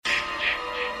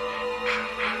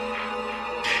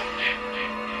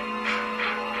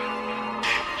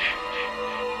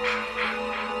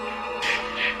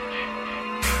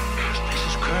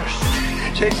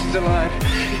Jason's alive.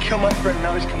 He killed my friend,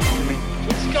 now he's coming for me.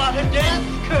 He's got a death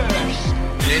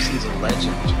curse. Jason's a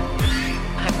legend.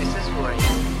 I'm Mrs.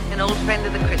 Voorhees, an old friend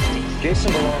of the Christies.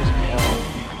 Jason belongs in hell.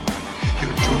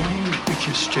 You're doomed if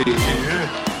you stay here.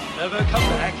 Never come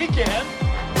back again.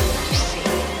 You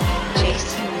see,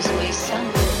 Jason was my son,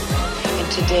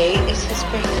 and today is his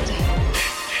birthday.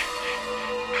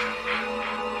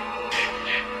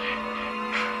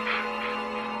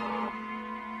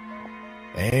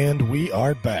 And we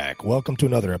are back. Welcome to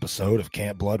another episode of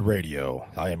Camp Blood Radio.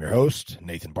 I am your host,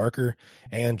 Nathan Barker,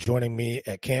 and joining me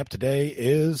at camp today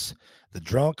is the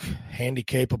drunk,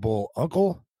 handy-capable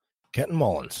uncle, Kenton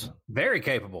Mullins. Very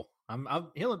capable. I'm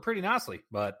healing pretty nicely,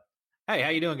 but hey, how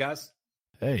you doing, guys?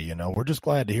 Hey, we're just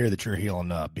glad to hear that you're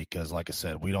healing up because, like I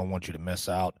said, we don't want you to miss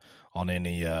out on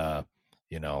any, on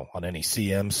any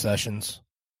CM sessions.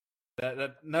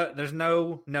 No, there's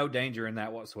no danger in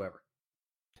that whatsoever.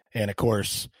 And, of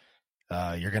course,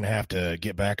 you're going to have to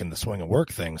get back in the swing of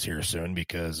work things here soon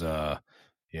because, you're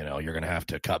going to have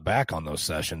to cut back on those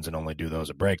sessions and only do those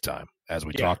at break time, as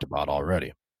we talked about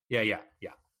already. Yeah.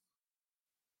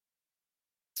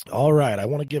 All right. I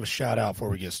want to give a shout out before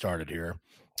we get started here.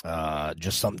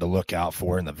 Just something to look out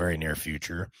for in the very near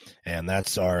future. And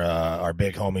that's our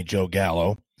big homie, Joe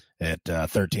Gallo at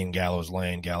 13 Gallows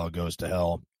Lane. Gallo Goes to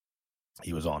Hell.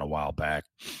 He was on a while back.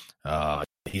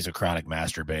 He's a chronic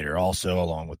masturbator also,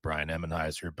 along with Brian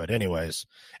Emenheiser. But anyways,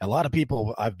 a lot of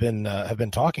people have been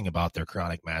talking about their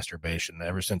chronic masturbation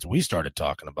ever since we started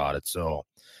talking about it. So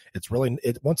it's really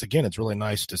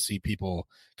nice to see people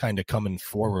kind of coming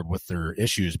forward with their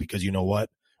issues because you know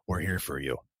what? We're here for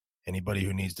you. Anybody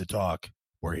who needs to talk,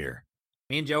 we're here.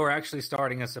 Me and Joe are actually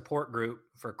starting a support group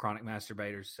for chronic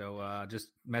masturbators. So just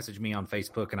message me on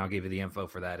Facebook and I'll give you the info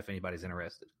for that if anybody's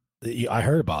interested. I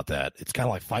heard about that. It's kind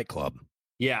of like Fight Club.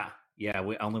 Yeah.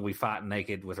 We fight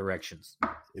naked with erections.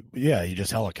 Yeah, you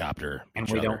just helicopter. And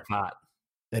we don't fight.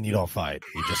 And you don't fight.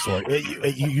 You just sword.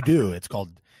 You do. It's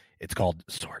called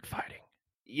sword fighting.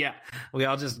 Yeah, we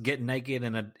all just get naked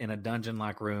in a dungeon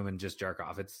like room and just jerk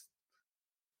off. It's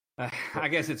I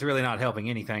guess it's really not helping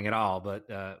anything at all.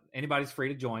 But anybody's free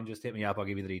to join. Just hit me up. I'll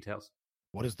give you the details.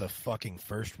 What is the fucking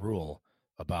first rule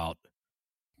about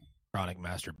chronic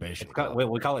masturbation?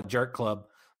 We call it Jerk Club.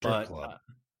 Jerk Club.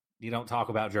 You don't talk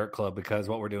about Jerk Club because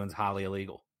what we're doing is highly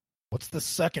illegal. What's the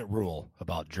second rule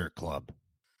about Jerk Club?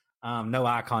 No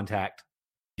eye contact.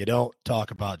 You don't talk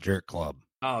about Jerk Club.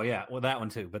 Oh, yeah. Well, that one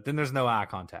too. But then there's no eye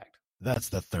contact. That's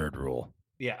the third rule.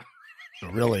 Yeah. So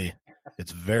really,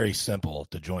 it's very simple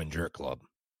to join Jerk Club.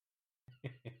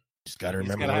 Just got to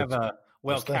remember. You got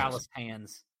to have calloused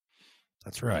hands.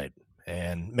 That's right.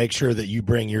 And make sure that you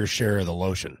bring your share of the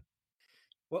lotion.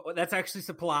 Well, that's actually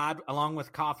supplied along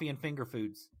with coffee and finger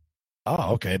foods.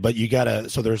 Oh, okay. But you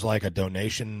so there's like a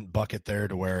donation bucket there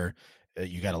to where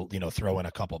you got to, throw in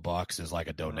a couple bucks as like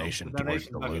a donation. The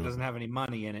donation bucket doesn't have any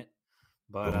money in it,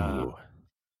 but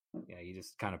you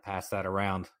just kind of pass that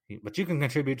around. But you can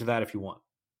contribute to that if you want.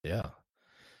 Yeah.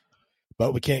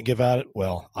 But we can't give out it.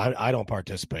 Well, I don't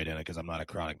participate in it because I'm not a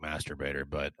chronic masturbator.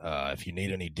 But if you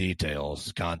need any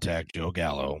details, contact Joe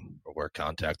Gallo or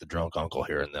contact the drunk uncle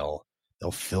here, and they'll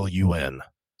fill you in.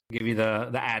 Give you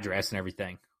the address and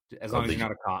everything. As long as you're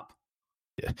not a cop.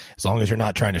 Yeah, as long as you're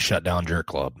not trying to shut down Jerk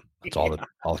Club. That's all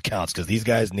that counts because these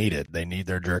guys need it. They need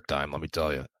their jerk time, let me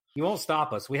tell you. You won't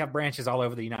stop us. We have branches all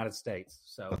over the United States.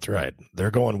 So that's right.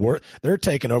 They're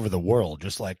taking over the world,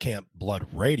 just like Camp Blood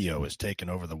Radio is taking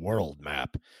over the world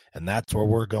map. And that's where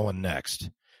we're going next.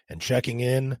 And checking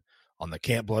in on the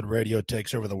Camp Blood Radio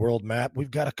Takes Over the World map, we've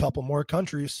got a couple more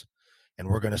countries. And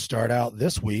we're going to start out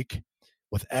this week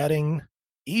with adding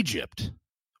Egypt.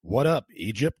 What up,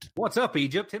 Egypt? What's up,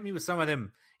 Egypt? Hit me with some of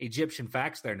them Egyptian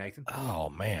facts there, Nathan. Oh,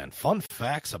 man. Fun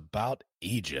facts about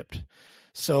Egypt.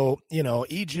 So,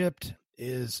 Egypt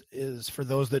is for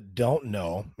those that don't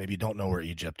know, maybe don't know where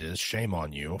Egypt is, shame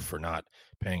on you for not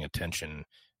paying attention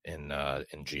in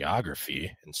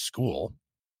geography in school.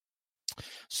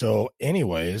 So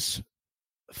anyways,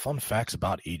 fun facts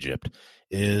about Egypt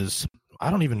is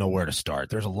I don't even know where to start.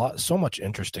 There's so much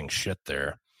interesting shit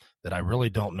there that I really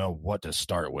don't know what to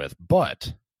start with.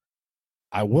 But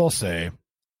I will say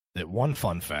that one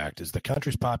fun fact is the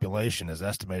country's population is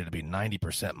estimated to be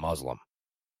 90% Muslim.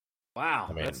 Wow.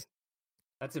 I mean,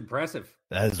 that's impressive.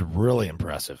 That is really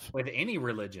impressive. With any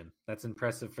religion, that's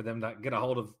impressive for them to get a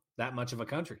hold of that much of a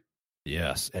country.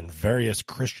 Yes, and various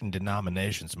Christian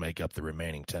denominations make up the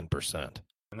remaining 10%.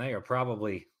 And they are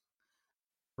probably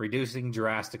reducing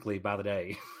drastically by the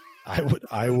day.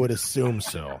 I would assume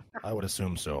so. But I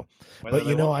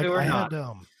had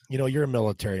you're a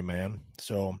military man,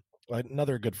 so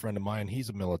another good friend of mine, he's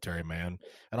a military man,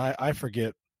 and I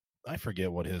forget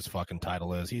what his fucking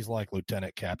title is. He's like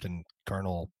lieutenant, captain,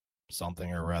 colonel,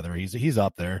 something or rather. He's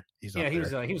up there. He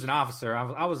was an officer.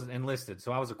 I was enlisted,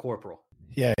 so I was a corporal.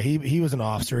 Yeah, he was an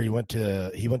officer. He went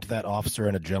to that officer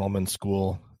and a gentleman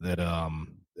school that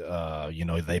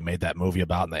they made that movie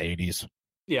about in the 80s.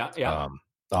 Yeah.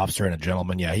 Officer and a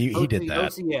Gentleman. Yeah, he did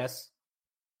that. OCS.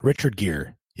 Richard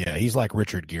Gere. Yeah, he's like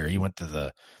Richard Gere. He went to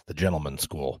the Gentleman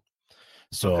School.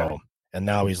 So, okay. And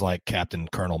now he's like Captain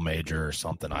Colonel Major or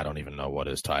something. I don't even know what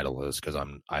his title is because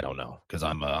I don't know because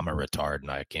I'm a retard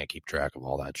and I can't keep track of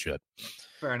all that shit.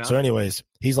 Fair enough. So, anyways,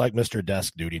 he's like Mr.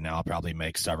 Desk Duty now. Probably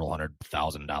makes several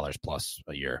 $100,000 plus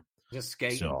a year. Just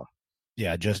skating. So,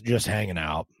 yeah, just hanging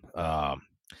out.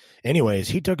 Anyways,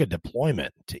 he took a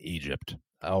deployment to Egypt.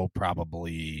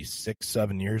 Probably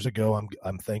 6-7 years ago.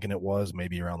 I'm thinking it was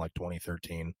maybe around like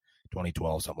 2013,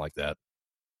 2012, something like that.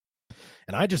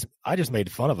 And I just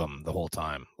made fun of him the whole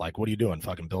time. Like, what are you doing?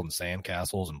 Fucking building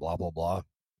sandcastles and blah, blah, blah.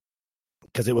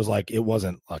 Because it was like, it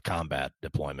wasn't a combat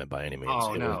deployment by any means.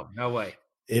 Oh, no way.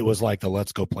 It was like the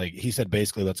let's go play. He said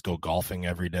basically, let's go golfing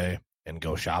every day and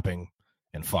go shopping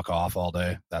and fuck off all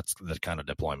day. That's the kind of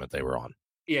deployment they were on.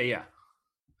 Yeah.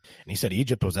 And he said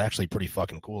Egypt was actually pretty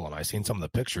fucking cool. And I seen some of the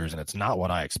pictures, and it's not what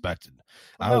I expected.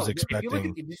 I was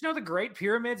expecting. Did you know the Great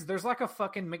Pyramids? There's like a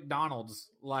fucking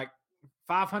McDonald's like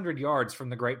 500 yards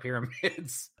from the Great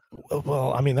Pyramids.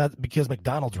 Well, I mean, that's because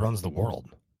McDonald's runs the world.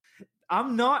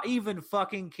 I'm not even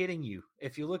fucking kidding you.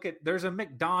 If you look at, there's a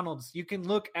McDonald's. You can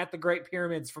look at the Great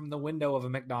Pyramids from the window of a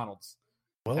McDonald's.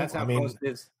 Well, that's how close it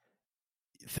is.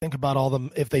 Think about all them.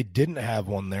 If they didn't have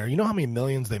one there, you know how many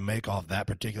millions they make off that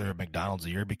particular McDonald's a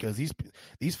year? Because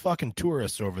these fucking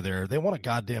tourists over there, they want a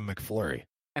goddamn McFlurry.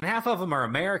 And half of them are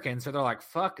American, so they're like,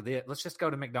 fuck it. Let's just go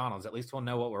to McDonald's. At least we'll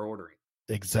know what we're ordering.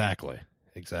 Exactly.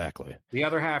 The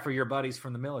other half are your buddies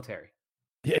from the military.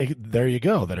 Yeah, there you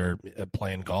go. That are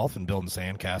playing golf and building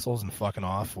sandcastles and fucking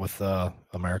off with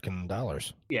American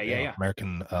dollars. Yeah.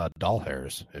 American doll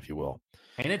hairs, if you will.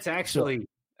 And it's actually...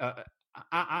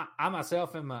 I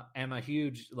myself am a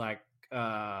huge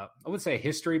I would say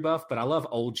history buff, but I love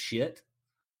old shit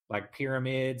like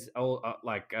pyramids, old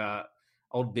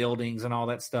buildings and all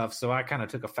that stuff. So I kind of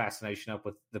took a fascination up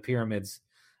with the pyramids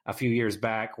a few years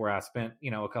back, where I spent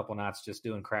a couple nights just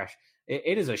doing crash.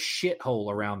 It is a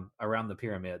shithole around the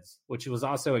pyramids, which was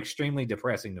also extremely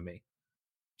depressing to me.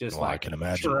 Just I can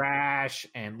imagine trash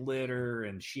and litter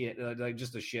and shit, like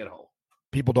just a shithole.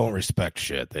 People don't respect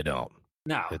shit. They don't.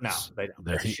 No, they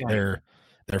don't.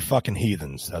 They're fucking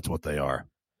heathens. That's what they are.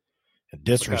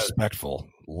 Disrespectful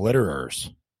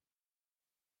litterers.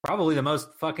 Probably the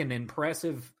most fucking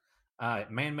impressive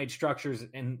man-made structures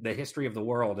in the history of the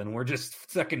world, and we're just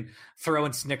fucking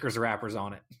throwing Snickers wrappers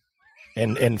on it.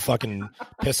 And fucking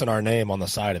pissing our name on the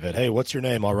side of it. Hey, what's your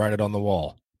name? I'll write it on the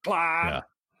wall. Clyde.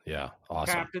 Yeah,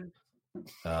 awesome. Captain.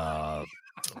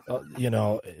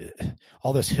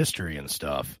 All this history and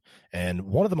stuff. And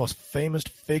one of the most famous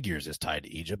figures is tied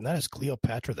to Egypt, and that is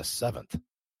Cleopatra VII.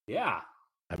 Yeah.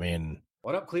 I mean,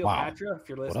 what up, Cleopatra? Wow. If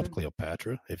you're listening. What up,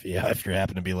 Cleopatra? If you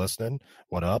happen to be listening,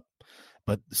 what up?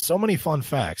 But so many fun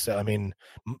facts. I mean,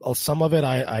 some of it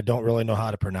I don't really know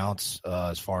how to pronounce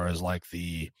as far as like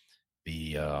the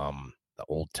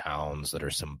old towns that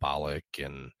are symbolic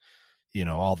and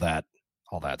all that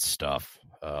stuff.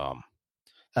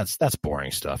 That's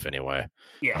boring stuff anyway.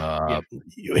 Yeah.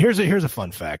 Here's a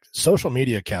fun fact. Social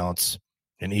media accounts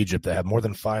in Egypt that have more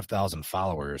than 5,000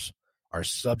 followers are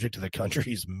subject to the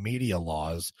country's media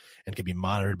laws and can be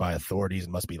monitored by authorities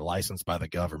and must be licensed by the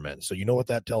government. So you know what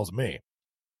that tells me?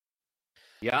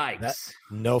 Yikes.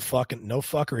 No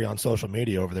fuckery on social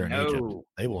media over there in Egypt.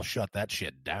 They will shut that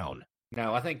shit down.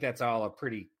 No, I think that's all a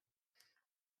pretty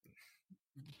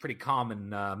common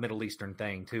Middle Eastern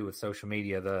thing too with social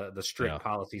media, the strict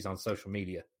policies on social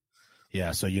media.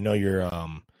 Yeah, so your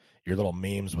little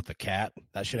memes with the cat,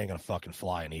 that shit ain't gonna fucking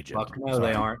fly in Egypt. Fuck no,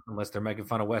 they aren't, unless they're making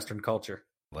fun of Western culture.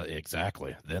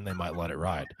 Exactly. Then they might let it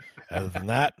ride. Other than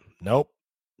that, nope.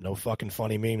 No fucking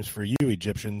funny memes for you,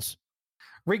 Egyptians.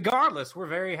 Regardless, we're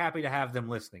very happy to have them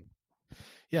listening.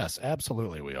 Yes,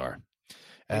 absolutely we are.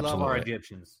 We love our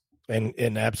Egyptians.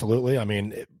 And absolutely, I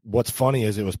mean, what's funny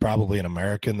is it was probably an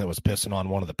American that was pissing on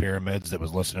one of the pyramids that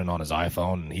was listening on his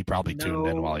iPhone, and he probably tuned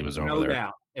in while he was over there. No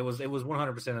doubt. It was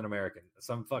 100% an American.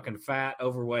 Some fucking fat,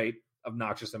 overweight,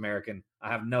 obnoxious American.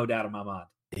 I have no doubt in my mind.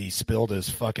 He spilled his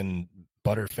fucking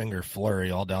Butterfinger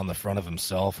Flurry all down the front of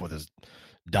himself with his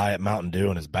Diet Mountain Dew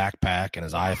and his backpack and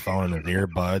his iPhone and his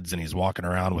earbuds, and he's walking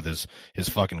around with his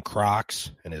fucking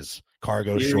Crocs and his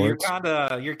cargo shorts. I'm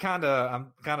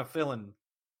kind of feeling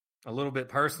a little bit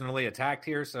personally attacked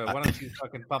here, so why don't you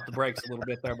fucking pump the brakes a little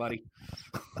bit there, buddy?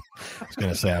 I was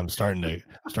gonna say I'm starting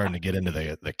to get into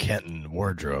the Kenton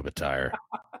wardrobe attire,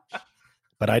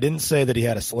 but I didn't say that he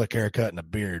had a slick haircut and a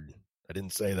beard. I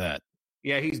didn't say that.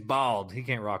 Yeah, he's bald. He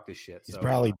can't rock this shit. He's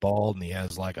probably bald, and he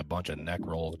has like a bunch of neck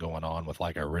rolls going on with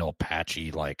like a real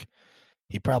patchy, like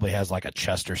he probably has like a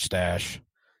Chester stash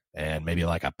and maybe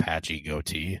like a patchy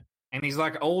goatee. And he's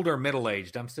like older, middle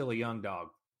aged. I'm still a young dog.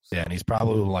 So. Yeah, and he's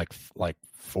probably like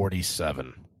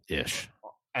 47-ish.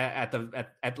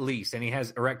 At least, and he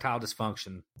has erectile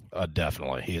dysfunction.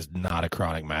 Definitely, he is not a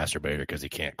chronic masturbator because he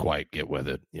can't quite get with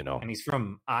it, you know. And he's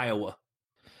from Iowa.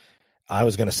 I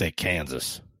was gonna say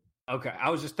Kansas. Okay, I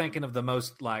was just thinking of the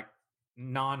most like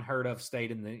non-heard of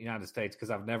state in the United States because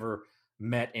I've never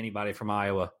met anybody from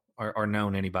Iowa or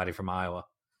known anybody from Iowa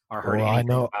or heard anything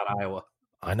about Iowa.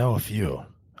 I know a few.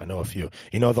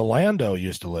 You know, the Lando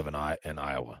used to live in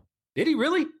Iowa. Did he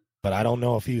really? But I don't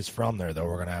know if he's from there, though.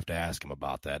 We're going to have to ask him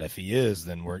about that. If he is,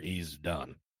 then he's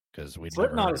done. Because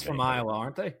Slipknot is from Iowa,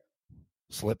 aren't they?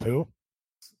 Slip who?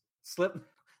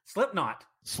 Slipknot.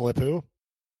 Slip who?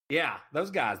 Yeah,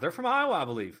 those guys. They're from Iowa, I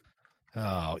believe.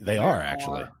 Oh, they are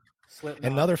actually.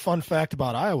 Another fun fact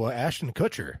about Iowa: Ashton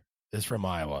Kutcher is from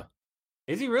Iowa.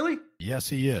 Is he really? Yes,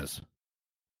 he is.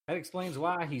 That explains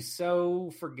why he's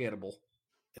so forgettable.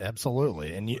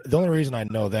 Absolutely. And the only reason I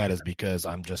know that is because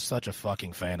I'm just such a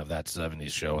fucking fan of that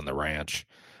 70s show and The Ranch.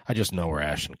 I just know where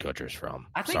Ashton Kutcher's from.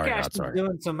 I think Ashton's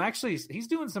doing he's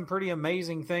doing some pretty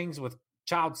amazing things with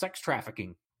child sex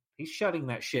trafficking. He's shutting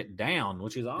that shit down,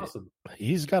 which is awesome.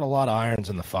 He's got a lot of irons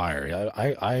in the fire.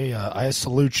 I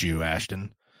salute you,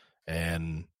 Ashton,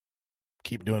 and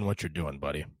keep doing what you're doing,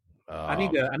 buddy. I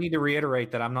need to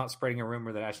reiterate that I'm not spreading a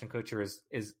rumor that Ashton Kutcher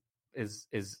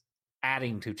is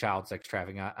adding to child sex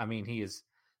trafficking. I mean, he is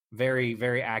very,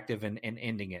 very active in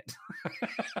ending it.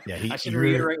 Yeah, I should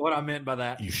reiterate what I meant by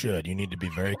that. You should. You need to be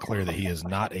very clear that he is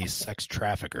not a sex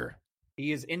trafficker.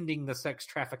 He is ending the sex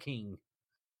trafficking.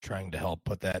 Trying to help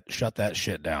shut that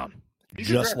shit down.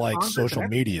 Just like social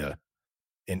media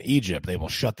in Egypt, they will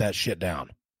shut that shit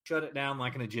down. Shut it down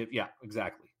like in Egypt. Yeah,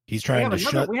 exactly. He's trying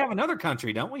to We have another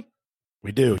country, don't we?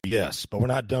 We do, yes, but we're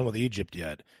not done with Egypt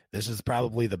yet. This is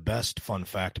probably the best fun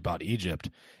fact about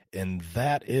Egypt, and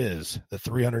that is the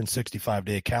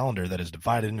 365-day calendar that is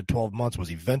divided into 12 months was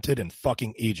invented in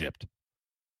fucking Egypt.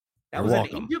 That was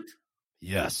in Egypt?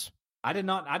 Yes. I did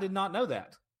not know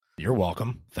that. You're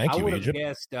welcome. Thank you, Egypt. I would have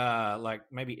guessed like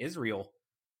maybe Israel.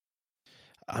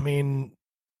 I mean,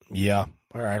 yeah.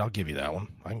 All right, I'll give you that one.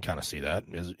 I can kind of see that.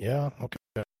 Yeah, okay.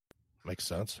 Makes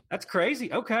sense. That's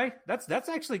crazy. Okay. That's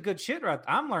actually good shit, right?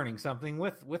 I'm learning something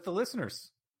with the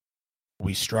listeners.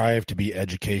 We strive to be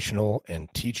educational and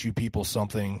teach you people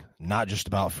something, not just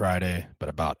about Friday, but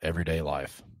about everyday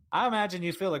life. I imagine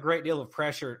you feel a great deal of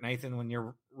pressure, Nathan, when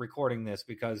you're recording this,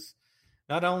 because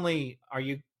not only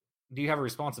do you have a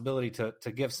responsibility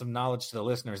to give some knowledge to the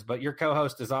listeners, but your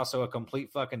co-host is also a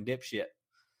complete fucking dipshit.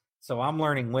 So I'm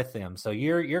learning with them. So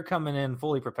you're coming in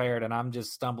fully prepared, and I'm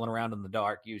just stumbling around in the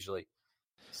dark usually.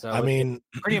 So I mean,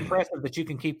 it's pretty impressive that you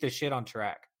can keep this shit on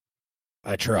track.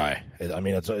 I try. I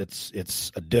mean,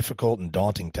 it's a difficult and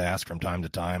daunting task from time to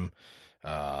time,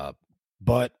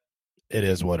 but it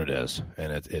is what it is,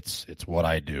 and it's what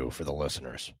I do for the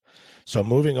listeners. So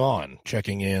moving on,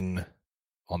 checking in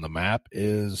on the map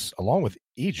is, along with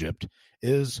Egypt,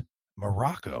 is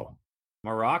Morocco.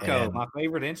 Morocco, my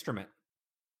favorite instrument.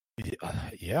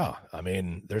 Yeah, I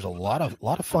mean, there's a lot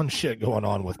of fun shit going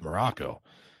on with Morocco,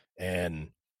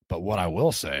 but what I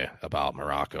will say about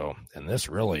Morocco, and this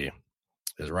really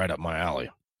is right up my alley,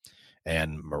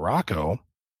 and Morocco.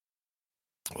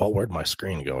 Well, where'd my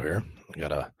screen go here?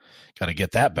 Gotta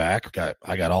get that back.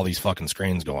 I got all these fucking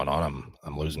screens going on.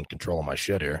 I'm losing control of my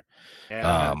shit here. Yeah,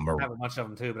 I have a bunch of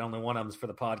them too, but only one of them's for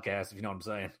the podcast. If you know what I'm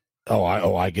saying.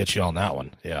 I get you on that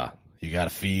one. Yeah, you got to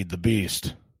feed the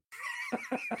beast.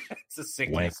 It's a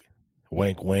sickness.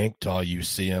 Wink, wink to all you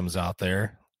CMs out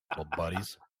there, little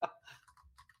buddies.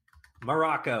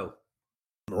 Morocco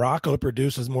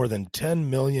produces more than 10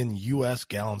 million U.S.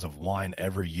 gallons of wine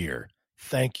every year.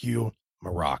 Thank you,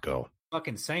 Morocco.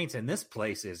 Fucking saints, and this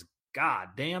place is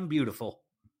goddamn beautiful.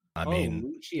 I mean,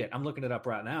 holy shit, I'm looking it up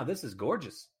right now. This is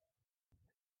gorgeous.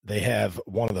 They have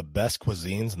one of the best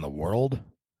cuisines in the world.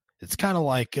 It's kind of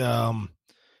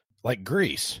like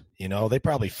Greece, you know. They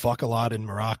probably fuck a lot in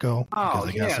Morocco because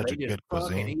they got such a good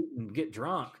cuisine. Eat and get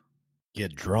drunk.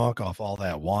 Get drunk off all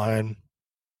that wine.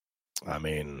 I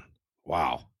mean,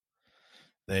 wow.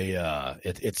 They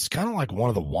it's kind of like one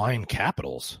of the wine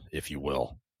capitals, if you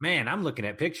will. Man, I'm looking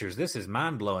at pictures. This is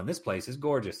mind blowing. This place is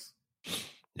gorgeous.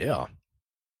 Yeah.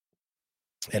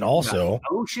 And also,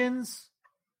 oceans.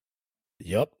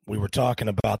 Yep, we were talking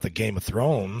about the Game of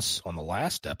Thrones on the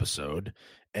last episode,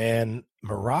 and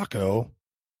Morocco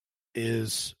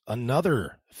is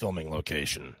another filming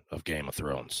location of Game of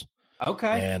Thrones.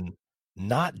 Okay. And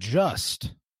not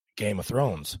just Game of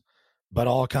Thrones, but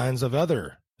all kinds of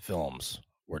other films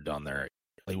were done there.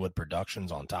 Hollywood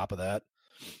Productions on top of that.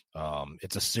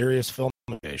 It's a serious film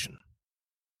location.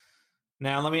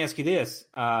 Now, let me ask you this.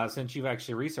 Since you've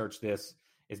actually researched this,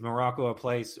 is Morocco a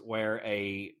place where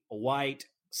a white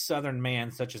Southern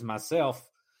man such as myself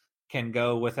can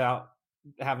go without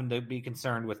having to be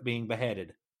concerned with being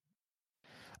beheaded?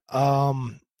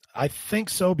 I think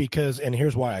so because, and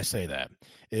here's why I say that,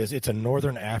 is it's a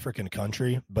Northern African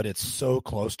country, but it's so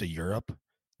close to Europe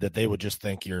that they would just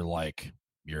think you're like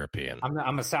European.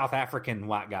 I'm a South African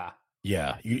white guy.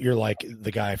 Yeah, you're like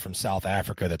the guy from South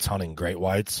Africa that's hunting great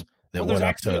whites. That There's went up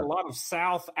actually to a lot of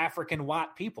South African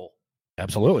white people.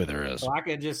 Absolutely, there is. So I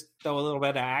could just throw a little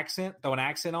bit of accent, throw an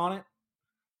accent on it,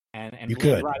 and you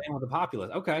blend could right in with the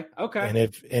populace. Okay. And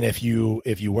if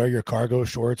you wear your cargo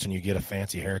shorts and you get a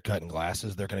fancy haircut and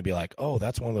glasses, they're going to be like, oh,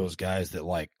 that's one of those guys that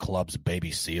like clubs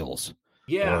baby seals.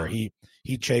 Yeah. Or he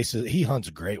hunts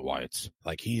great whites.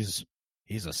 Like he's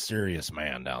a serious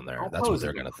man down there. That's what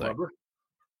they're going to think.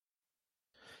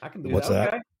 I can do What's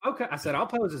that. that? Okay. I said I'll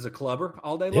pose as a clubber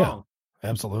all day long.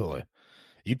 Absolutely.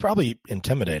 You'd probably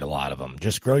intimidate a lot of them.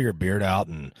 Just grow your beard out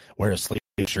and wear a sleeve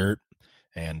shirt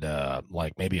and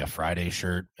like maybe a Friday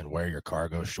shirt and wear your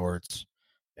cargo shorts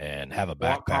and have a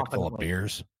backpack full of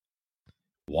beers.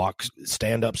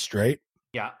 Stand up straight.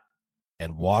 Yeah.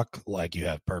 And walk like you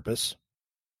have purpose.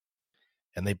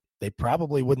 And they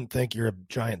probably wouldn't think you're a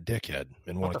giant dickhead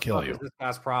and want to kill you. Is this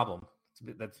guy's problem?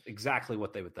 That's exactly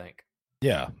what they would think.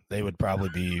 Yeah, they would probably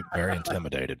be very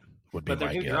intimidated. Would be my guess.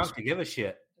 But they're too drunk to give a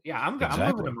shit. Yeah, I'm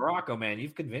moving to Morocco, man.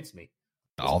 You've convinced me.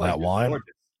 All that wine.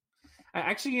 Gorgeous.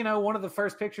 Actually, one of the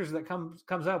first pictures that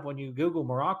comes up when you Google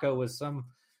Morocco was some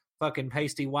fucking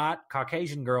pasty white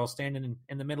Caucasian girl standing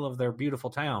in the middle of their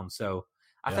beautiful town. So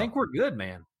I think we're good,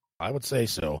 man. I would say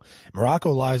so.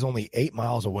 Morocco lies only 8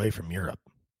 miles away from Europe,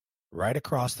 right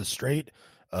across the Strait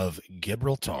of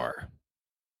Gibraltar.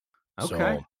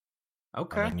 Okay. So,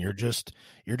 okay. I mean, you're just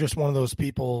one of those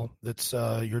people that's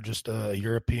you're just a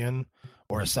European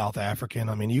or a South African.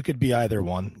 I mean, you could be either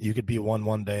one. You could be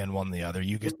one day and one the other.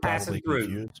 You get probably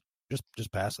confused.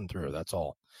 Just passing through. That's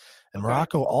all. And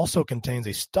Morocco also contains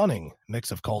a stunning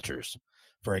mix of cultures.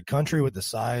 For a country with the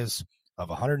size of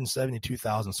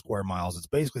 172,000 square miles, it's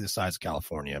basically the size of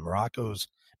California. Morocco's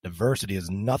diversity is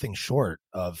nothing short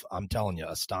of, I'm telling you,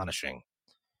 astonishing.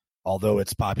 Although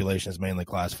its population is mainly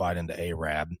classified into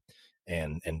Arab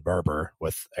and Berber,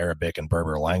 with Arabic and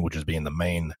Berber languages being the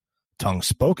main tongue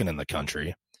spoken in the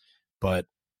country, but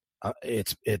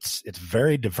it's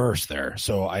very diverse there.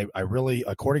 So I really,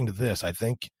 according to this, I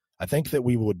think that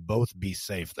we would both be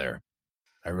safe there.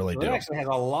 I really do. It actually has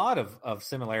a lot of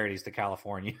similarities to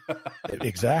California.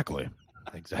 Exactly.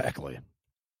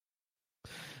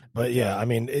 But yeah, I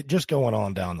mean, just going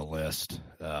on down the list.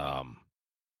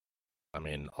 I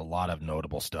mean, a lot of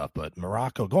notable stuff, but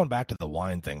Morocco, going back to the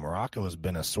wine thing, Morocco has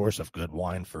been a source of good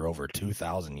wine for over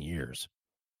 2,000 years.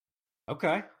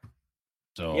 Okay.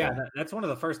 So yeah, that's one of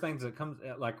the first things that comes,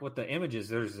 like with the images.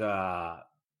 There's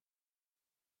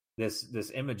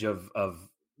this image of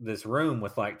this room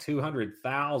with like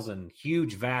 200,000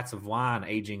 huge vats of wine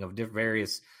aging of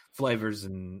various flavors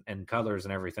and colors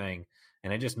and everything,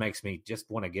 and it just makes me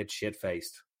just want to get shit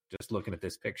faced just looking at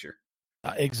this picture.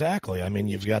 Exactly. I mean,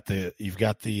 you've got the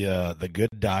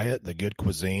good diet, the good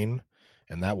cuisine,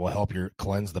 and that will help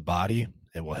cleanse the body.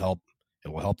 It will help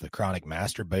the chronic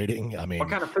masturbating. I mean, what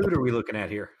kind of food are we looking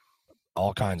at here?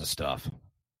 All kinds of stuff.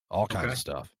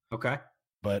 Okay.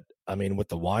 But I mean, with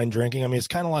the wine drinking, I mean, it's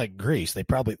kind of like Greece. They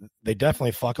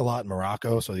definitely fuck a lot in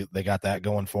Morocco, so they got that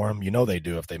going for them. They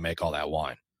do if they make all that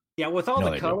wine. Yeah, with all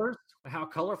the colors, how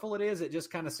colorful it is, it just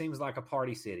kind of seems like a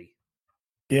party city.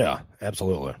 Yeah,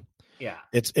 absolutely. Yeah,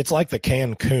 it's like the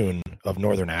Cancun of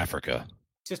Northern Africa.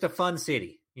 Just a fun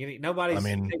city. Nobody's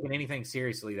taking anything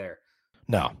seriously there.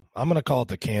 No, I'm going to call it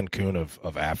the Cancun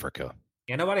of Africa.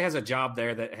 Yeah, nobody has a job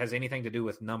there that has anything to do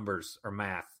with numbers or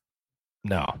math.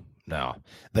 No.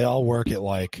 They all work at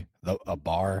like a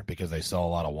bar because they sell a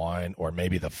lot of wine, or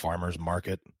maybe the farmer's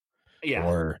market. Yeah.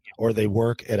 Or they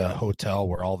work at a hotel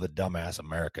where all the dumbass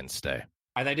Americans stay.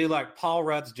 And they do like Paul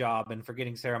Rudd's job in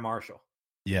Forgetting Sarah Marshall.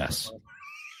 Yes.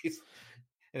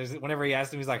 Whenever he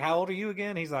asked him, he's like, how old are you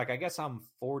again? He's like, I guess I'm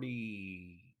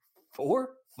 44.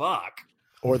 Fuck.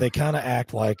 Or they kind of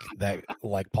act like that,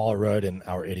 like Paul Rudd and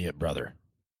Our Idiot Brother.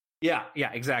 Yeah,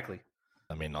 exactly.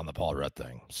 I mean, on the Paul Rudd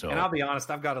thing. So, and I'll be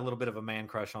honest, I've got a little bit of a man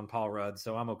crush on Paul Rudd,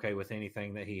 so I'm okay with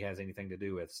anything that he has anything to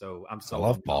do with. So I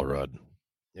love Paul Rudd.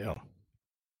 Yeah.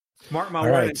 Mark my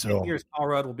word, in 10 years, Paul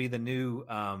Rudd will be the new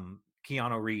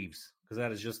Keanu Reeves, because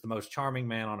that is just the most charming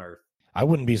man on earth. I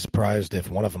wouldn't be surprised if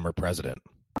one of them are president.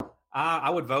 I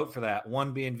would vote for that.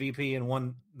 One being VP and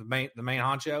one the main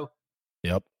honcho.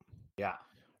 Yep. Yeah.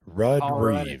 Rudd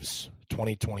Reeves,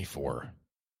 2024.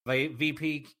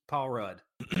 VP Paul Rudd.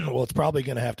 Well, it's probably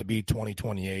going to have to be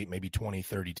 2028, maybe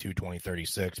 2032,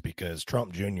 2036, because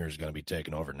Trump Jr. is going to be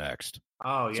taking over next.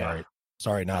 Oh, yeah.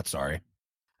 Sorry, not sorry.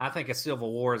 I think a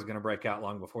civil war is going to break out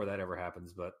long before that ever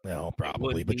happens. But no,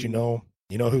 probably. But you know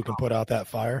who can put out that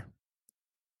fire?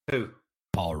 Who?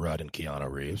 Paul Rudd and Keanu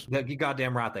Reeves. You're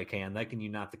goddamn right they can. They can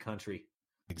unite the country.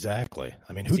 Exactly.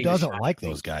 I mean, who doesn't like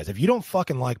those guys? If you don't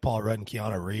fucking like Paul Rudd and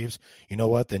Keanu Reeves, you know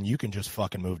what? Then you can just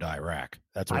fucking move to Iraq.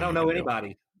 That's what I don't know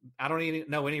anybody. I don't even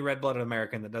know any red-blooded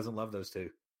American that doesn't love those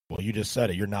two. Well, you just said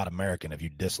it. You're not American if you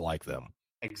dislike them.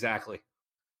 Exactly.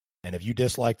 And if you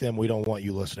dislike them, we don't want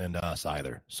you listening to us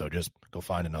either. So just go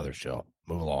find another show.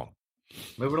 Move along.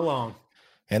 Move it along.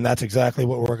 And that's exactly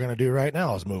what we're going to do right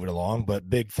now is move it along. But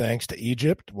big thanks to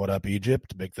Egypt. What up,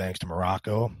 Egypt? Big thanks to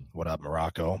Morocco. What up,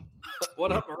 Morocco?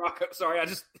 What up, Morocco? Sorry, I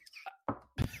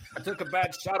took a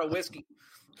bad shot of whiskey.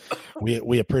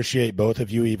 We appreciate both of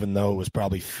you, even though it was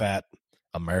probably fat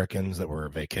Americans that were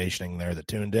vacationing there that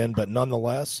tuned in. But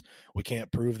nonetheless, we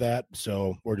can't prove that.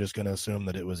 So we're just going to assume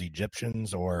that it was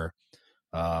Egyptians or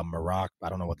Morocco. I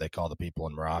don't know what they call the people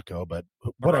in Morocco, but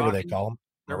whatever they call them.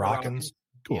 Moroccans.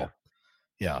 Cool.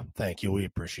 Yeah, thank you. We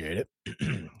appreciate it.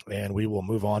 And we will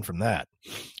move on from that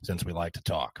since we like to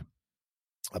talk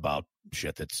about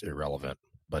shit that's irrelevant.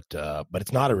 But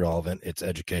it's not irrelevant. It's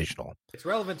educational. It's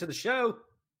relevant to the show.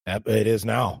 It is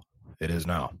now. It is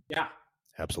now. Yeah.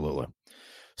 Absolutely.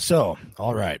 So,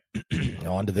 all right.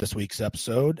 On to this week's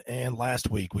episode. And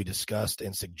last week we discussed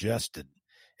and suggested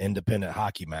independent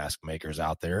hockey mask makers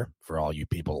out there for all you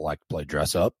people that like to play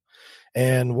dress up.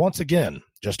 And once again,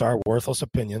 just our worthless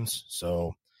opinions.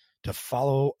 So to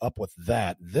follow up with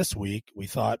that this week, we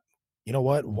thought, you know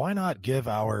what? Why not give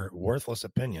our worthless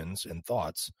opinions and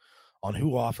thoughts on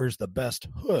who offers the best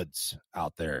hoods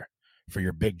out there for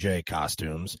your Big J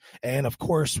costumes? And of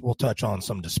course, we'll touch on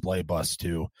some display busts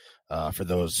too, for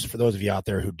those of you out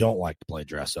there who don't like to play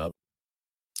dress up.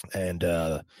 And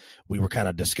we were kind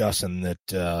of discussing that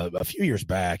a few years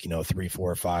back, 3,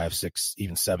 4, 5, 6,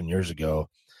 even 7 years ago,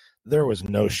 there was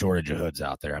no shortage of hoods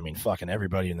out there. I mean, fucking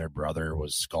everybody and their brother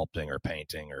was sculpting or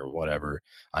painting or whatever.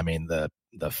 I mean,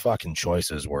 the fucking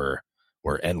choices were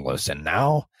endless. And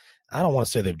now, I don't want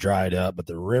to say they've dried up, but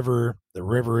the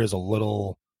river is a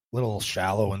little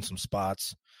shallow in some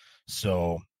spots.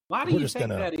 So why do you think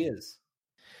that is?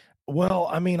 Well,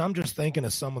 I mean, I'm just thinking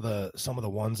of some of the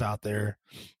ones out there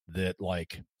that,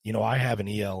 like, I have an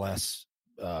ELS,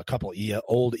 a couple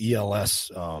old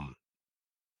ELS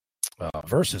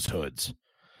Versus hoods,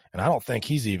 and I don't think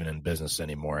he's even in business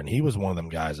anymore. And he was one of them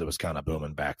guys that was kind of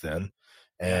booming back then.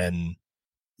 And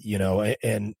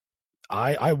and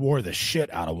I wore the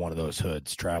shit out of one of those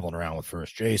hoods traveling around with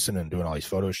First Jason and doing all these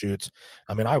photo shoots.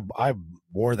 I mean, I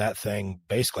wore that thing.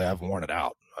 Basically, I've worn it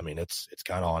out. I mean, it's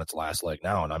kind of on its last leg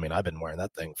now. And I mean, I've been wearing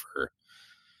that thing for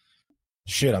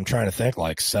shit. I'm trying to think,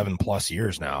 like 7+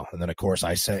 years now. And then of course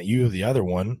I sent you the other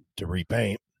one to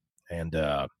repaint, and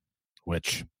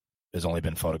which has only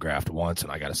been photographed once, and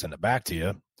I got to send it back to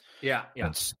you. Yeah.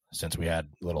 Since we had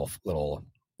little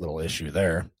issue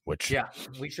there, which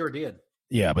we sure did.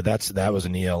 Yeah, but that was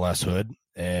an ELS hood.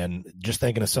 And just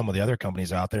thinking of some of the other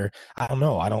companies out there, I don't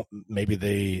know. Maybe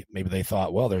they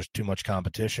thought, well, there's too much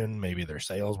competition. Maybe their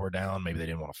sales were down. Maybe they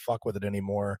didn't want to fuck with it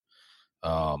anymore.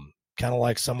 Kind of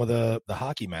like some of the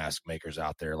hockey mask makers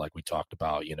out there, like we talked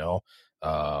about,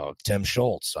 Tim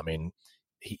Schultz. I mean,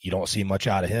 you don't see much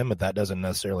out of him, but that doesn't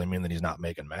necessarily mean that he's not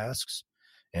making masks.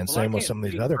 And same with some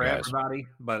of these other guys.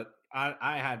 But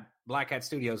I had Black Hat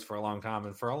Studios for a long time,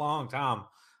 and for a long time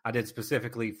I did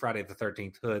specifically Friday the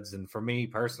 13th hoods. And for me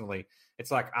personally,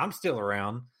 it's like I'm still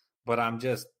around, but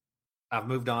I've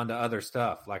moved on to other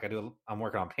stuff. Like I'm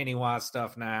working on Pennywise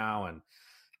stuff now and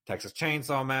Texas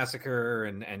Chainsaw Massacre,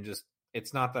 and just,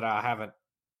 it's not that I haven't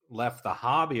left the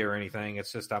hobby or anything.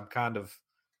 It's just I've kind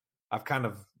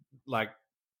of like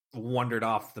wandered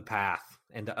off the path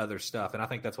into other stuff. And I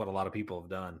think that's what a lot of people have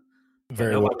done.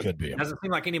 Very well could be. It doesn't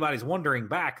seem like anybody's wandering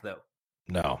back though.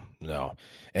 No.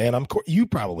 And you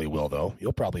probably will, though.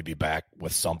 You'll probably be back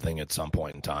with something at some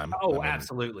point in time. Oh,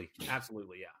 absolutely.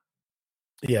 Absolutely.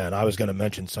 Yeah. Yeah. And I was going to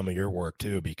mention some of your work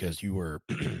too, because you were,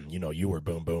 you were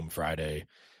Boom Boom Friday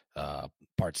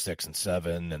part 6 and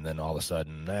 7, and then all of a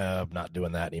sudden, I'm not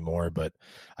doing that anymore. But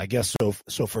I guess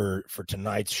so for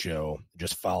tonight's show,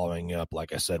 just following up,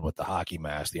 like I said, with the hockey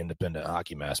mask, the independent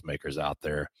hockey mask makers out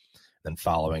there, then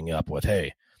following up with,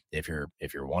 hey, if you're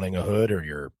wanting a hood, or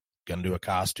you're going to do a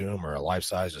costume or a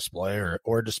life-size display,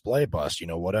 or a display bust,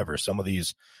 whatever. Some of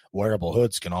these wearable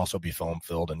hoods can also be foam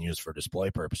filled and used for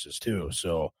display purposes too.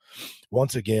 So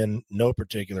once again, no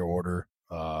particular order.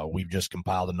 We've just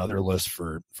compiled another list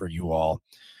for you all.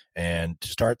 And to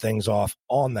start things off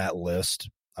on that list,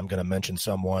 I'm going to mention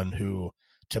someone who,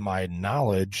 to my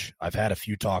knowledge, I've had a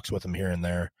few talks with him here and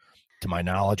there. To my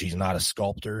knowledge, he's not a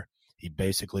sculptor. He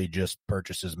basically just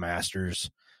purchases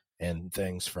masters and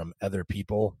things from other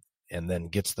people, and then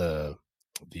gets the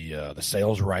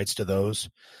sales rights to those.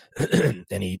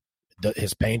 And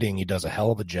his painting, he does a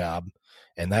hell of a job.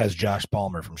 And that is Josh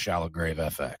Palmer from Shallow Grave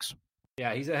FX.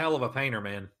 Yeah, he's a hell of a painter,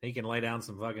 man. He can lay down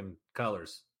some fucking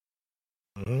colors.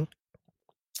 Mm-hmm.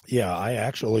 Yeah, I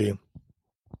actually,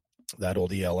 that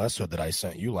old ELS hood that I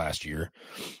sent you last year,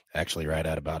 actually right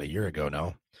at about a year ago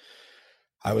now,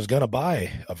 I was going to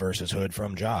buy a Versus hood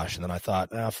from Josh, and then I thought,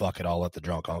 fuck it, I'll let the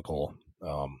drunk uncle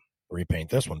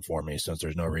repaint this one for me, since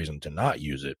there's no reason to not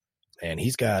use it. And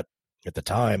he's got, at the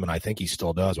time, and I think he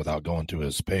still does without going to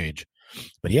his page,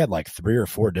 but he had like 3 or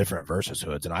 4 different Versus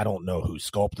hoods, and I don't know who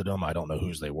sculpted them. I don't know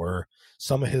whose they were.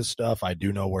 Some of his stuff, I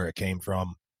do know where it came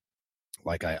from.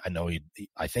 Like I know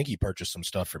I think he purchased some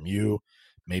stuff from you,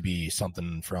 maybe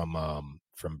something from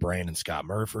Brandon Scott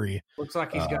Murphy. Looks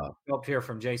like he's got sculpt here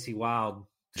from JC Wild.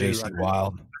 JC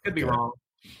Wild. I could be wrong,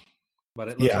 but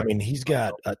it looks yeah, like I mean, he's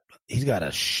got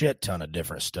a shit ton of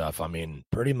different stuff. I mean,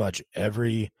 pretty much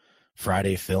every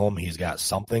Friday film, he's got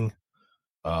something.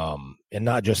 And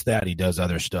not just that, he does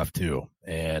other stuff too.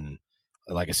 And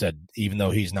like I said, even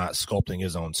though he's not sculpting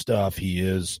his own stuff, he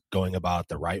is going about it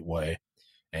the right way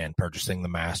and purchasing the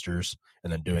masters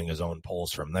and then doing his own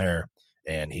pulls from there.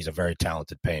 And he's a very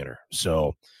talented painter.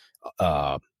 So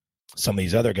some of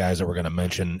these other guys that we're going to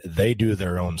mention, they do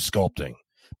their own sculpting,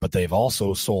 but they've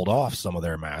also sold off some of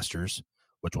their masters,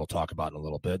 which we'll talk about in a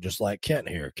little bit, just like Kent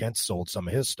here. Kent sold some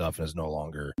of his stuff and is no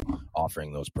longer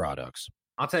offering those products.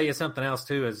 I'll tell you something else,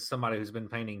 too, as somebody who's been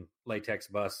painting latex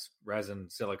bus, resin,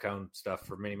 silicone stuff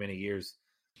for many, many years.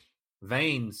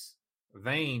 Veins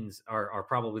are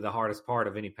probably the hardest part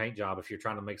of any paint job if you're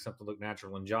trying to make something look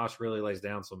natural. And Josh really lays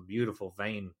down some beautiful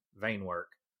vein work.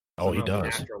 Oh, he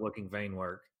does. Natural-looking vein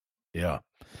work. Yeah.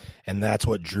 And that's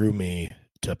what drew me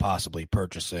to possibly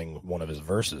purchasing one of his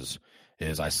Versus,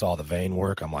 is I saw the vein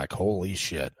work. I'm like, holy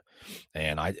shit.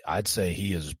 And I'd say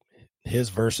his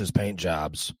Versus paint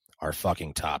jobs are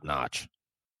fucking top notch.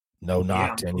 No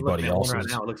knock to anybody else's. Right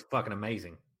now, it looks fucking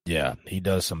amazing. Yeah, he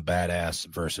does some badass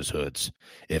Versus hoods.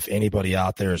 If anybody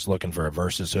out there is looking for a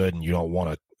Versus hood and you don't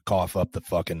want to cough up the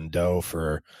fucking dough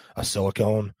for a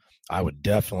silicone, I would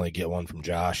definitely get one from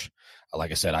Josh. Like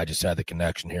I said, I just had the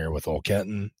connection here with old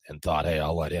Kenton and thought, hey,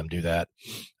 I'll let him do that.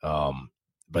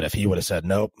 But if he would have said,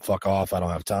 nope, fuck off, I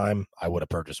don't have time, I would have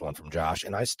purchased one from Josh,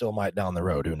 and I still might down the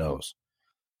road. Who knows?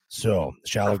 So,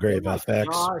 Shallow Grave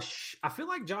FX. I feel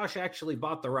like Josh actually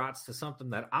bought the rights to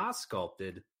something that I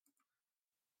sculpted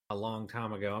a long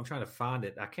time ago. I'm trying to find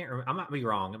it. I can't remember. I might be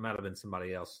wrong. It might have been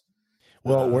somebody else.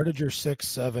 Well, where did your 6,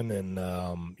 7,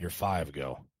 and your 5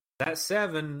 go? That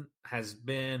 7 has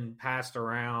been passed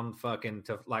around fucking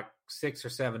to like 6 or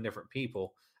 7 different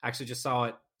people. I actually just saw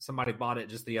it. Somebody bought it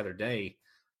just the other day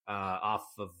off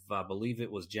of, I believe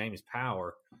it was James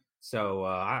Power. So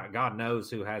God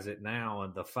knows who has it now.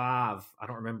 And the 5, I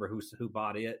don't remember who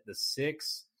bought it. The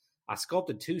 6, I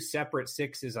sculpted 2 separate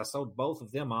 6s. I sold both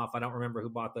of them off. I don't remember who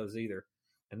bought those either.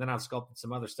 And then I've sculpted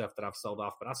some other stuff that I've sold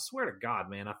off. But I swear to God,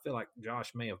 man, I feel like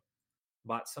Josh may have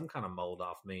bought some kind of mold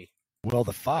off me. Well,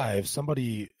 the 5,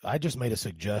 I just made a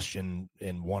suggestion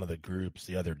in one of the groups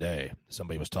the other day.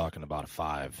 Somebody was talking about a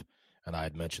 5, and I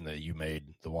had mentioned that you made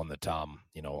the one that Tom,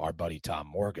 our buddy Tom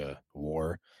Morga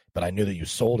wore, but I knew that you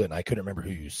sold it, and I couldn't remember who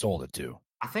you sold it to.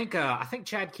 I think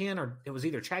Chad Ken, or it was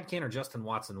either Chad Ken or Justin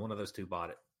Watson. One of those two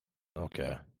bought it.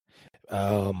 Okay.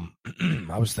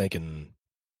 I was thinking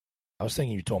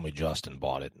you told me Justin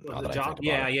bought it.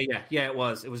 Yeah, it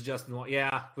was. It was Justin.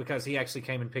 Yeah, because he actually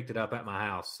came and picked it up at my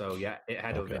house. So yeah, it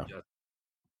had to have been Justin.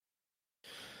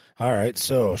 All right,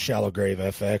 so Shallow Grave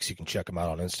FX, you can check him out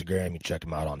on Instagram. You can check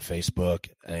him out on Facebook.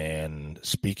 And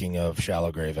speaking of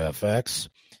Shallow Grave FX,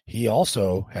 he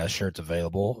also has shirts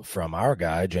available from our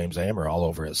guy, James Amer, all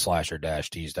over at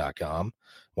slasher-tees.com.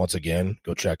 Once again,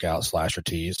 go check out Slasher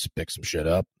Tees, pick some shit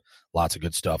up. Lots of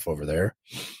good stuff over there.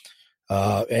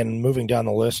 And moving down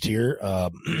the list here,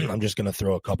 I'm just going to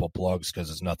throw a couple plugs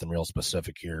because it's nothing real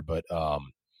specific here. But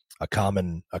a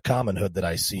common hood that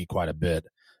I see quite a bit,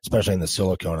 especially in the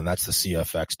silicone, and that's the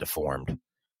CFX Deformed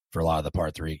for a lot of the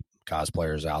Part 3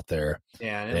 cosplayers out there.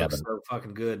 Yeah, and it looks so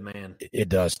fucking good, man. It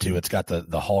does too. It's got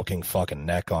the hulking fucking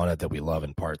neck on it that we love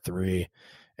in Part 3.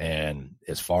 And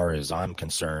as far as I'm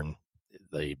concerned,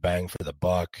 the bang for the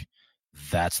buck,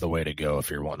 that's the way to go if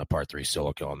you're wanting a Part 3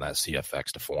 silicone, that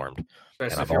CFX Deformed.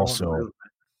 Especially and I've also,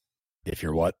 if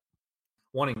you're what?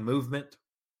 Wanting movement.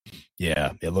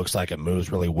 Yeah, it looks like it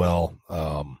moves really well.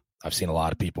 I've seen a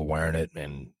lot of people wearing it,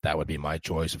 and that would be my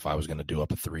choice if I was going to do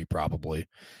up a 3 probably.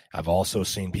 I've also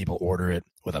seen people order it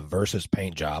with a Versus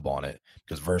paint job on it,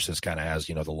 because Versus kind of has,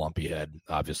 the lumpy head,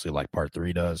 obviously like Part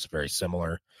 3 does, very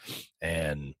similar.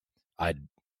 And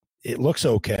it looks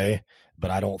okay, but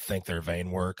I don't think they're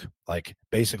vein work. Like,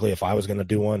 basically, if I was going to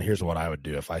do one, here's what I would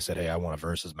do. If I said, hey, I want a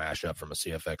Versus mashup from a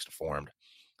CFX Deformed,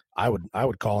 I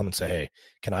would call them and say, hey,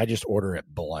 can I just order it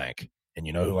blank? And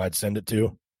you know who I'd send it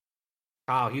to?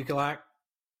 Kyle Hukulak?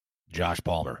 Josh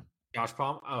Palmer. Josh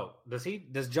Palmer? Oh,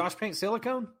 does Josh paint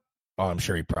silicone? Oh, I'm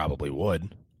sure he probably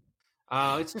would.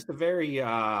 It's just a very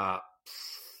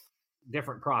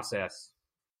different process.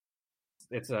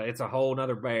 It's a whole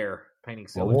nother bear painting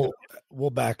silicone. Well, we'll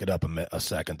back it up a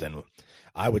second then.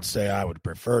 I would say I would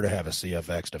prefer to have a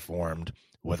CFX Deformed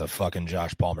with a fucking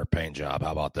Josh Palmer paint job.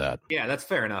 How about that? Yeah, that's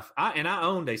fair enough. I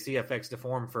owned a CFX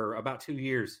Deformed for about 2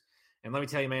 years. And let me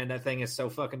tell you, man, that thing is so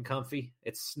fucking comfy.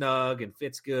 It's snug and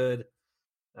fits good.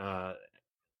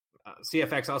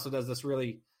 CFX also does this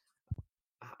really.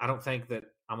 I don't think that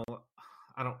I'm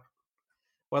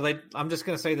just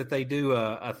going to say that they do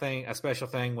a special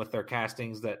thing with their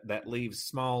castings that leaves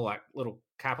small, like little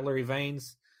capillary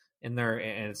veins in there,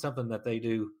 and it's something that they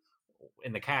do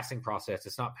in the casting process.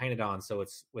 It's not painted on, so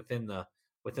it's within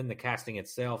the casting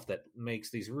itself that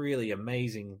makes these really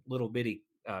amazing little bitty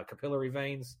capillary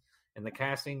veins in the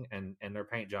casting, and their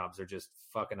paint jobs are just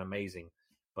fucking amazing.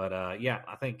 But yeah,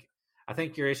 I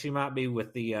think your issue might be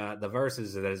with the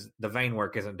Versus, is the vein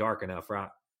work isn't dark enough, right?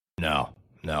 No,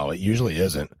 it usually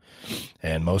isn't.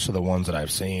 And most of the ones that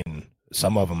I've seen,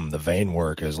 some of them, the vein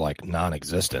work is like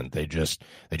non-existent. They just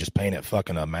paint it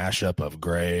fucking a mashup of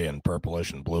gray and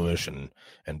purplish and bluish and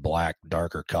black,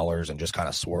 darker colors, and just kind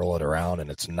of swirl it around.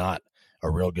 And it's not a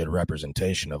real good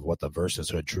representation of what the Versus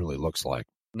hood truly looks like.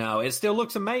 No, it still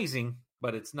looks amazing,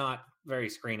 but it's not very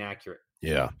screen accurate.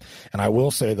 Yeah. And I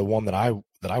will say the one that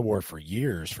I wore for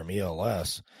years from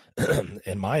ELS,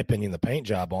 in my opinion, the paint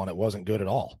job on it wasn't good at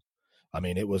all. I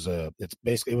mean, it was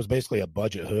basically a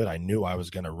budget hood. I knew I was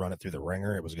going to run it through the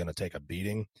ringer. It was going to take a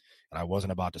beating, and I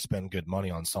wasn't about to spend good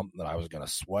money on something that I was going to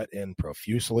sweat in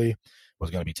profusely, was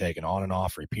going to be taken on and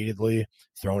off repeatedly,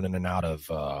 thrown in and out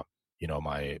of,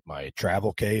 my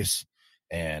travel case.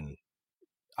 And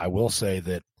I will say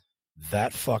that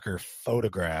fucker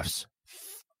photographs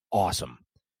awesome.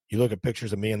 You look at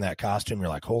pictures of me in that costume, you're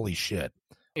like, holy shit.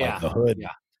 Yeah. Like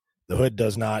the hood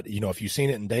does not, if you've seen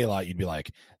it in daylight, you'd be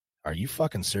like, are you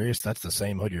fucking serious? That's the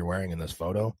same hood you're wearing in this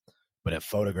photo? But it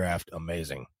photographed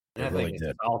amazing. It really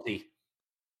did. Salty.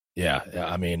 Yeah.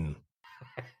 I mean,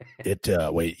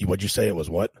 wait, what'd you say it was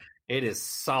what? It is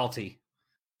salty.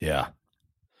 Yeah.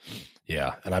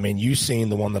 Yeah. And I mean, you seen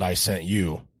the one that I sent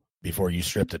you before you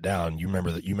stripped it down. You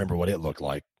remember what it looked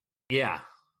like. Yeah.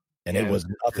 And it was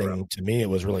nothing, to me, it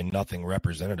was really nothing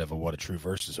representative of what a true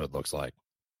Versus hood looks like.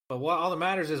 But what all that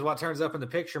matters is what turns up in the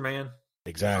picture, man.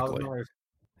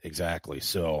 Exactly.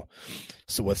 So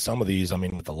with some of these, I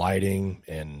mean, with the lighting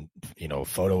and,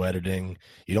 photo editing,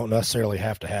 you don't necessarily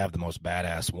have to have the most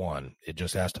badass one. It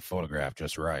just has to photograph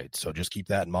just right. So just keep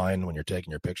that in mind when you're taking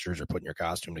your pictures or putting your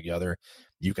costume together.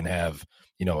 You can have,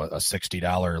 a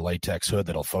 $60 latex hood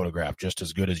that'll photograph just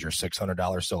as good as your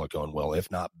 $600 silicone will, if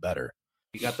not better.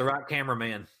 You got the right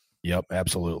cameraman. Yep,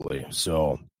 absolutely.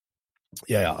 So,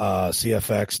 yeah,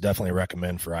 CFX definitely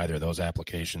recommend for either of those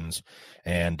applications.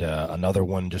 And another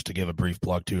one, just to give a brief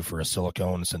plug to for a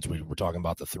silicone, since we were talking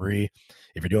about the 3,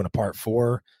 if you're doing a Part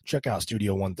 4, check out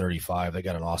Studio 135. They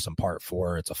got an awesome Part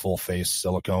 4. It's a full face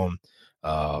silicone.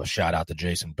 Shout out to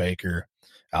Jason Baker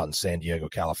out in San Diego,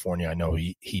 California. I know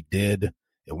he did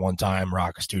at one time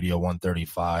rock a Studio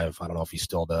 135. I don't know if he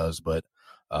still does, but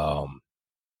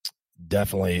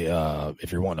definitely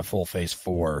if you're wanting a full face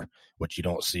 4, which you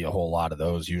don't see a whole lot of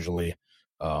those usually,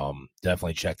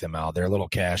 definitely check them out. They're a little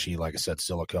cashy. Like I said,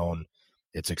 silicone,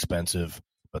 it's expensive,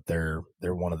 but they're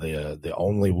one of the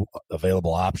only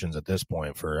available options at this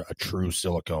point for a true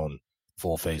silicone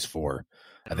full face 4.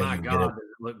 I think my you can God, get it. does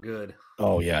it look good.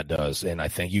 Oh yeah, it does. And I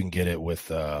think you can get it with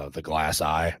the glass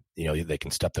eye. They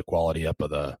can step the quality up of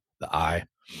the eye.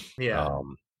 Yeah.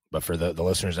 But for the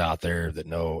listeners out there that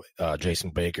know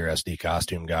Jason Baker, SD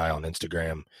Costume Guy on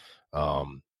Instagram,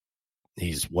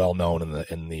 He's well known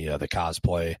in the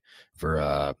cosplay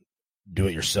for do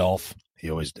it yourself. He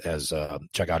always has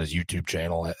check out his YouTube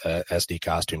channel, SD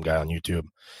Costume Guy on YouTube,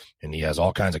 and he has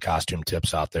all kinds of costume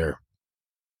tips out there.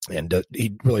 And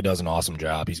he really does an awesome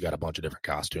job. He's got a bunch of different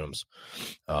costumes.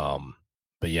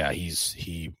 But yeah,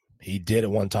 he did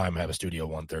at one time have a Studio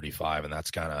 135, and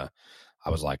that's kind of, I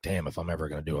was like, damn, if I'm ever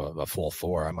going to do a full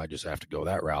 4, I might just have to go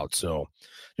that route. So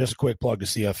just a quick plug to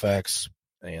CFX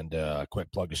and a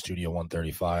quick plug to Studio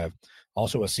 135.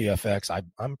 Also a CFX,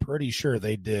 I'm pretty sure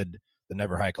they did the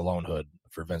Never Hike Alone hood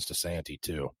for Vince DeSanti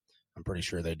too. I'm pretty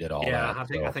sure they did all that.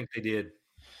 Yeah, I think they did.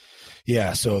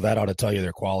 Yeah, so that ought to tell you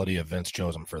their quality if Vince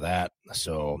chose them for that.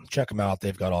 So check them out.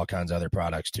 They've got all kinds of other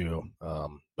products too.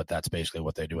 But that's basically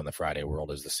what they do in the Friday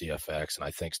world is the CFX. And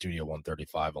I think Studio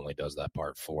 135 only does that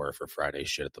part 4 for Friday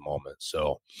shit at the moment.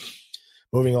 So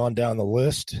moving on down the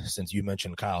list, since you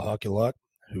mentioned Kyle Huckaluck,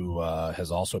 who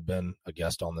has also been a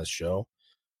guest on this show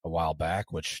a while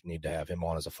back, which need to have him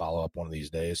on as a follow-up one of these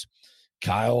days.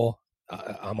 Kyle,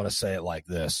 I'm going to say it like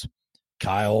this.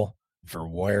 Kyle, for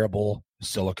wearable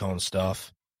silicone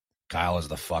stuff, Kyle is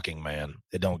the fucking man.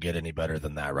 It don't get any better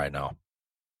than that right now.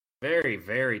 Very,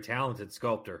 very talented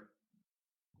sculptor.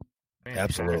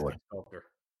 Fantastic Absolutely. Sculptor.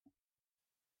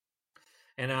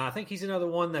 And I think he's another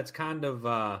one that's kind of,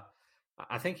 I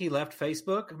think he left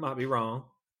Facebook. Might be wrong.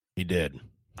 He did.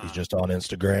 He's just on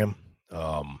Instagram.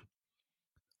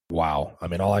 Wow. I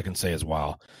mean, all I can say is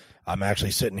wow. I'm actually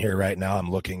sitting here right now.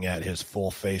 I'm looking at his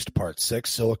full-faced Part 6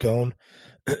 silicone.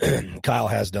 Kyle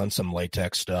has done some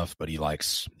latex stuff, but he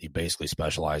basically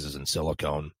specializes in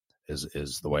silicone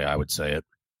is the way I would say it.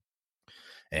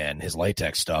 And his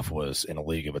latex stuff was in a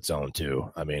league of its own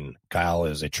too. I mean, Kyle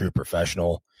is a true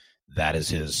professional. That is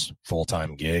his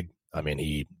full-time gig. I mean,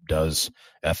 he does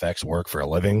FX work for a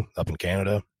living up in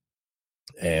Canada.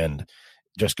 And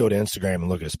just go to Instagram and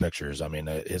look at his pictures. I mean,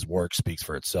 his work speaks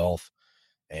for itself.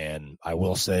 And I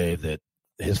will say that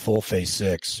his full face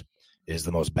 6 is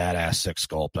the most badass 6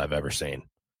 sculpt I've ever seen.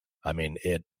 I mean,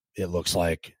 it looks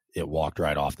like it walked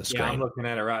right off the screen. Yeah, I'm looking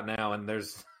at it right now, and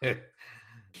there's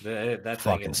that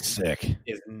fucking thing sick.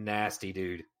 Is nasty,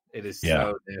 dude. It is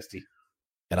so nasty.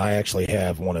 And I actually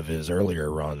have one of his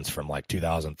earlier runs from like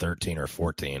 2013 or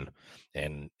 14,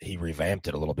 and he revamped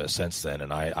it a little bit since then.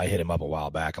 And I hit him up a while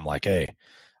back. I'm like, hey,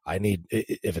 I need,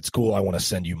 if it's cool, I want to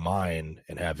send you mine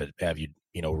and have you,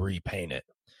 repaint it.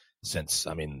 Since,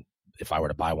 I mean, if I were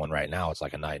to buy one right now, it's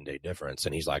like a night and day difference.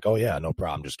 And he's like, oh yeah, no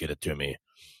problem. Just get it to me,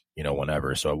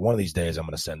 whenever. So one of these days I'm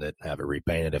going to send it and have it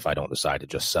repainted if I don't decide to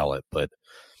just sell it. But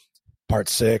Part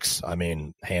 6, I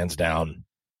mean, hands down,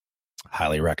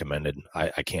 highly recommended.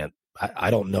 I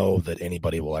don't know that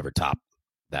anybody will ever top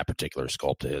that particular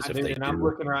sculpt of his. I'm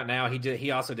looking right now.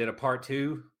 He also did a Part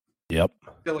 2. Yep.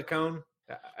 Silicone.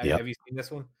 Yep. Have you seen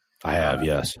this one? I have,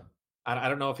 yes. I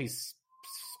don't know if he's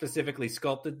specifically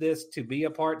sculpted this to be a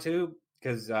Part 2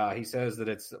 because he says that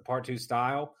it's a Part 2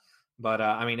 style. But,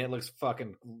 I mean, it looks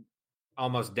fucking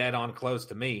almost dead on close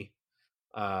to me.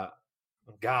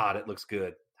 God, it looks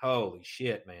good. Holy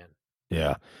shit, man.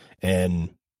 Yeah.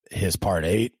 And his Part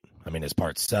 8, I mean, his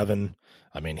Part 7,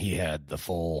 I mean, he had the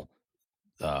full,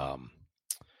 all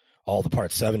the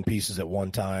Part 7 pieces at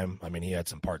one time. I mean, he had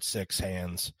some Part 6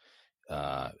 hands,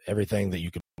 everything that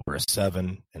you could for a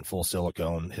 7 in full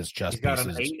silicone. His chest He's got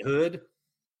pieces. An 8 hood.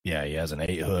 Yeah, he has an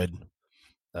 8 hood,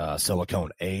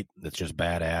 silicone 8. That's just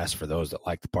badass for those that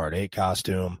like the Part 8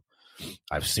 costume.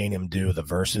 I've seen him do the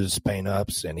Versus paint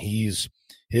ups, and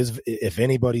if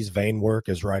anybody's vein work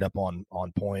is right up on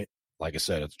point, like I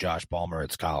said, it's Josh Palmer,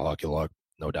 it's Kyle Huckaluck,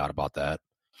 no doubt about that.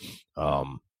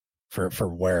 For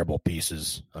wearable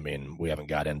pieces, I mean, we're going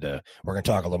to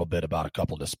talk a little bit about a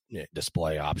couple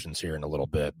display options here in a little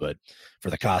bit, but for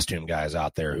the costume guys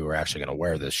out there who are actually going to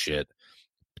wear this shit,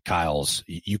 Kyle's,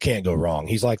 you can't go wrong.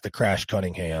 He's like the Crash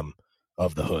Cunningham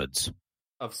of the hoods.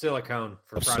 Of silicone.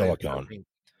 Silicone.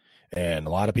 And a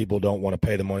lot of people don't want to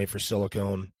pay the money for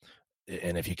silicone.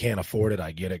 And if you can't afford it,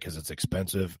 I get it because it's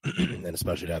expensive, and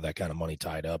especially to have that kind of money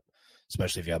tied up,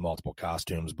 especially if you have multiple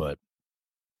costumes. But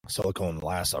silicone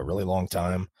lasts a really long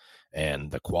time, and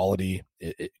the quality,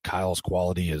 Kyle's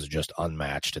quality is just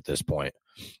unmatched at this point.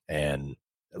 And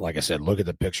like I said, look at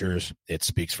the pictures. It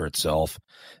speaks for itself.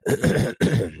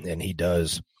 And he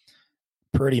does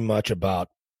pretty much about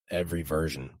every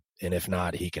version. And if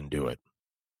not, he can do it.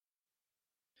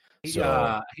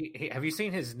 Have you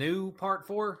seen his new Part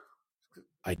 4?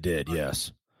 I did,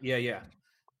 yes. Yeah.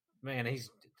 Man,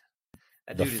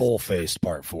 the full-faced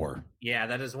Part 4. Yeah,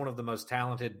 that is one of the most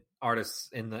talented artists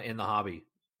in the hobby.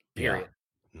 Period.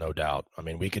 Yeah, no doubt. I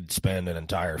mean, we could spend an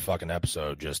entire fucking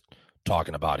episode just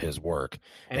talking about his work.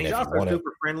 And he's also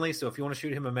super friendly. So if you want to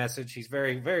shoot him a message, he's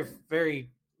very, very,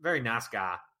 very, very nice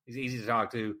guy. He's easy to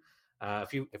talk to.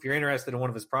 If you're interested in one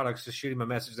of his products, just shoot him a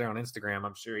message there on Instagram.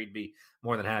 I'm sure he'd be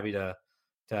more than happy to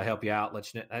help you out,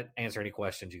 let you answer any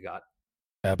questions you got.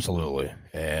 Absolutely.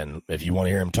 And if you want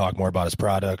to hear him talk more about his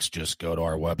products, just go to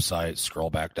our website, scroll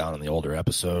back down in the older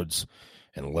episodes,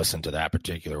 and listen to that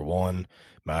particular one.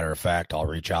 Matter of fact, I'll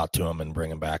reach out to him and bring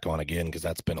him back on again, because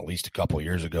that's been at least a couple of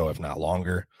years ago, if not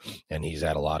longer. And he's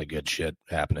had a lot of good shit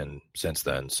happening since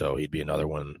then. So he'd be another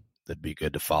one that'd be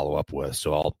good to follow up with.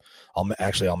 So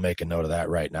I'll make a note of that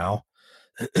right now.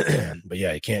 But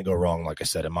yeah, you can't go wrong. Like I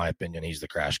said, in my opinion, he's the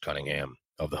Crash Cunningham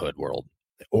of the hood world,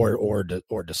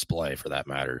 or display for that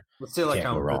matter. Can't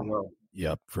go wrong. World.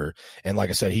 Yep. And like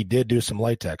I said, he did do some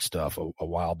latex stuff a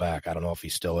while back. I don't know if he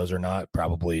still is or not.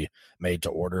 Probably made to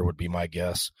order would be my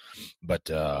guess. But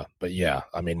yeah,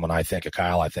 I mean, when I think of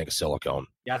Kyle, I think of silicone.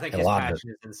 Yeah, I think his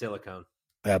passion is in silicone.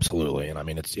 Absolutely. And I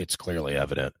mean, it's clearly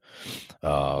evident.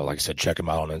 Like I said, check him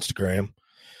out on Instagram.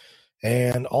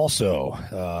 And also,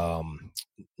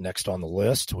 next on the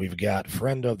list, we've got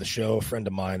friend of the show, friend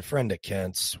of mine, friend of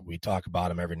Kent's. We talk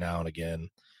about him every now and again.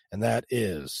 And that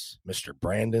is Mr.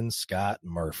 Brandon Scott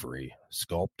Murphy,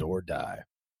 Sculpt or Die.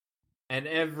 And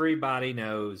everybody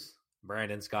knows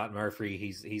Brandon Scott Murphy.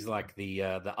 He's like the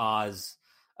Oz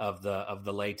of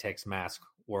the latex mask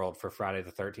world for Friday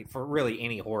the 13th, for really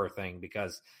any horror thing,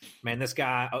 because man, this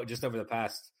guy just over the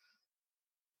past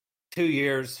 2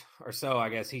 years or so, I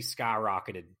guess, he's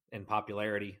skyrocketed in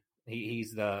popularity.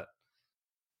 He's got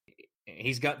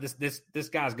this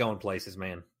guy's going places,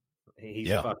 man. He's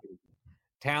fucking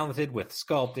talented with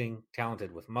sculpting,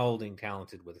 talented with molding,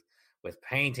 talented with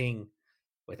painting,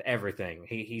 with everything.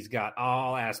 He's got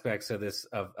all aspects of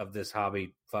this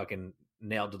hobby fucking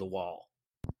nailed to the wall.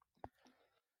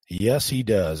 Yes, he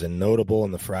does. And notable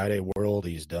in the Friday world,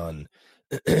 he's done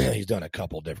a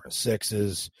couple different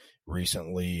sixes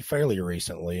fairly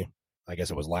recently. I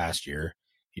guess it was last year.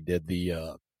 He did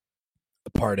the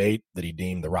part 8 that he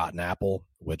deemed the Rotten Apple,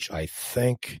 which I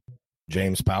think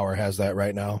James Power has that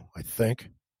right now.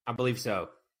 I believe so.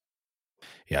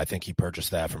 Yeah, I think he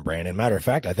purchased that from Brandon. Matter of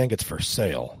fact, I think it's for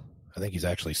sale. I think he's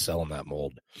actually selling that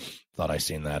mold. Thought I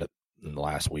seen that in the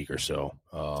last week or so.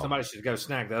 Somebody should go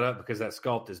snag that up, because that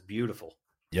sculpt is beautiful.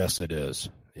 Yes, it is.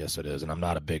 And I'm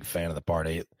not a big fan of the part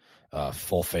 8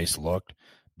 full face look,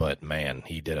 but man,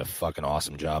 he did a fucking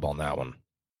awesome job on that one.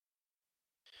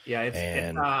 Yeah,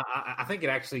 I think it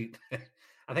actually,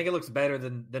 I think it looks better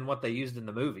than what they used in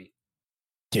the movie.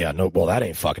 Yeah, no, well, that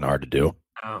ain't fucking hard to do.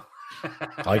 Oh.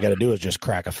 All you got to do is just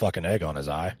crack a fucking egg on his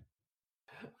eye.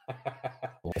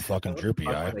 Little fucking droopy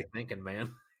eye. What are they thinking,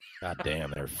 man? God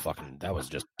damn, that was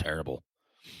just terrible.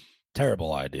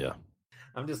 Terrible idea.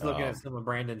 I'm just looking at some of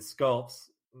Brandon's sculpts.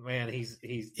 Man, he's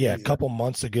a couple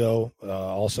months ago,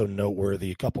 also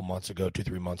noteworthy,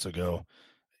 2-3 months ago,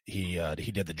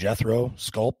 he did the Jethro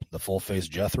sculpt, the full face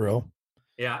Jethro.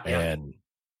 Yeah. And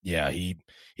yeah, he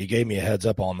gave me a heads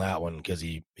up on that one, because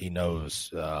he knows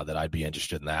that I'd be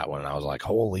interested in that one. And I was like,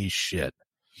 holy shit.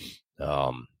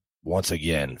 Once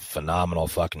again, phenomenal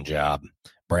fucking job.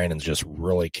 Brandon's just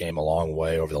really came a long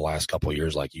way over the last couple of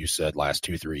years. Like you said, last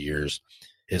 2-3 years,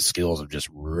 his skills have just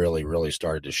really, really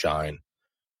started to shine.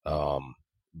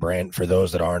 For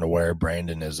those that aren't aware,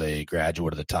 Brandon is a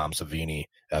graduate of the Tom Savini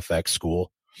FX school,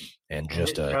 and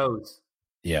just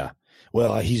yeah.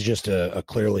 Well, he's just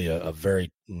clearly a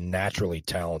very naturally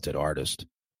talented artist.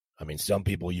 I mean, some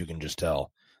people you can just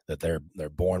tell that they're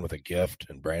born with a gift,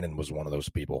 and Brandon was one of those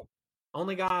people.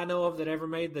 Only guy I know of that ever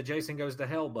made the Jason Goes to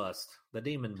Hell bust, the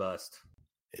demon bust.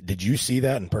 Did you see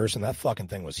that in person? That fucking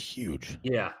thing was huge.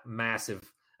 Yeah, massive.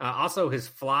 Also, his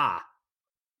fly.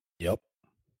 Yep.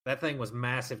 That thing was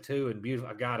massive too, and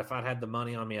beautiful. God, if I'd had the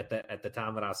money on me at the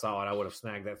time that I saw it, I would have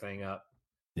snagged that thing up.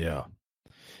 Yeah.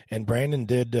 And Brandon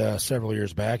did several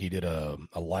years back. He did a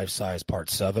life-size Part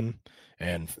 7.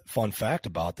 And fun fact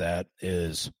about that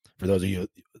is, for those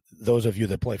of you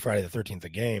that play Friday the 13th, the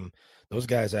game, those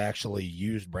guys actually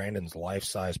used Brandon's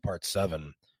life-size Part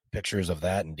 7, pictures of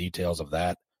that and details of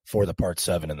that, for the Part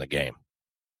 7 in the game.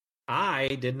 I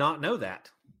did not know that.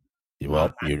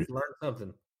 Well, I learned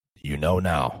something. You know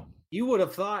now. You would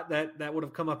have thought that would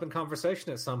have come up in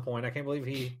conversation at some point. I can't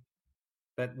believe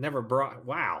that never brought.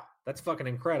 Wow, that's fucking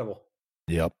incredible.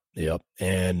 Yep.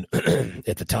 And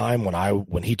at the time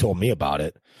when he told me about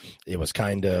it, it was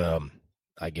kind of,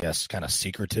 I guess, kind of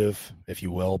secretive, if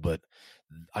you will. But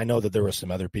I know that there were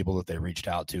some other people that they reached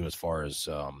out to as far as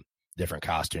different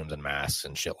costumes and masks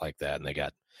and shit like that, and they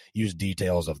used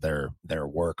details of their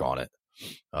work on it.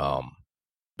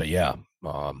 But yeah,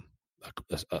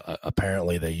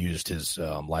 apparently they used his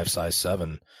life-size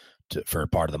 7 for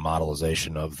part of the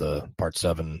modelization of the part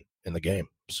 7 in the game.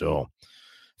 So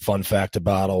fun fact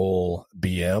about old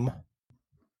BM.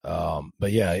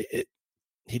 But yeah,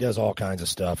 he does all kinds of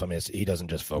stuff. I mean, he doesn't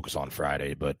just focus on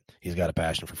Friday, but he's got a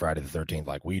passion for Friday the 13th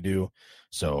like we do.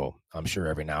 So I'm sure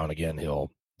every now and again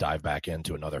he'll dive back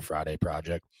into another Friday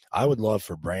project. I would love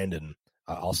for Brandon,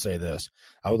 I'll say this,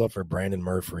 I would love for Brandon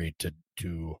Murphy to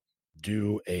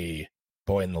do a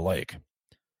Boy in the Lake.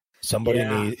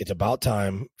 It's about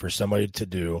time for somebody to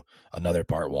do another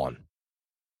part 1.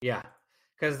 Yeah,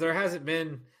 because there hasn't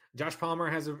been. Josh Palmer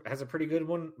has a pretty good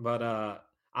one, but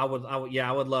I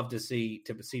would love to see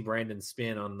Brandon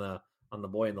spin on the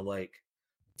Boy in the Lake.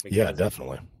 Yeah,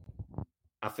 definitely.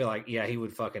 I feel like he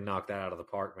would fucking knock that out of the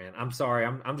park, man. I'm sorry,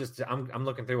 I'm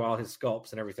looking through all his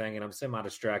sculpts and everything, and I'm semi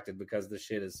distracted because this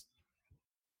shit is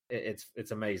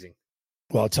it's amazing.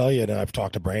 Well, I'll tell you, and I've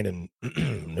talked to Brandon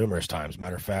numerous times.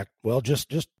 Matter of fact, well,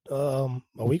 just a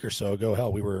week or so ago,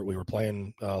 hell, we were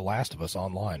playing Last of Us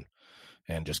online,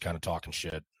 and just kind of talking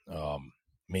shit.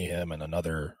 Me, him, and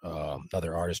another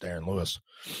artist, Aaron Lewis.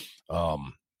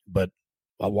 But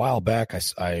a while back,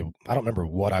 I don't remember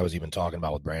what I was even talking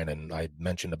about with Brandon. I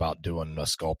mentioned about doing a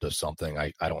sculpt of something.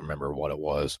 I don't remember what it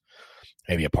was.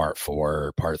 Maybe a part 4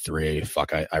 or part 3.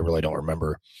 Fuck, I really don't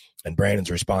remember. And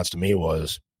Brandon's response to me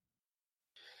was,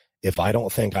 if I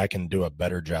don't think I can do a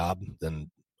better job than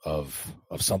of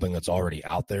something that's already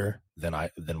out there,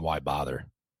 then why bother?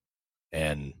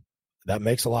 And that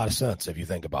makes a lot of sense if you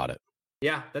think about it.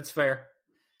 Yeah, that's fair.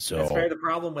 So that's fair. The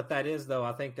problem with that is, though,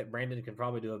 I think that Brandon can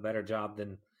probably do a better job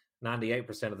than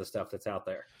 98% of the stuff that's out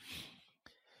there.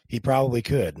 He probably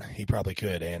could.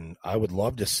 And I would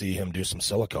love to see him do some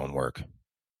silicone work.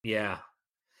 Yeah.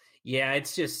 Yeah,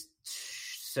 it's just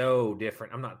so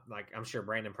different. I'm sure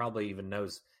Brandon probably even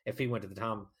knows if he went to the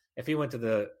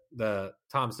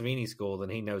Tom Savini school, then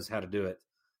he knows how to do it.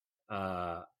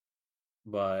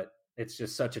 But it's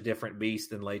just such a different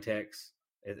beast than latex.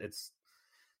 It's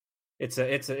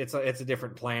a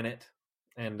different planet,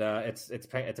 and it's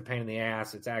a pain in the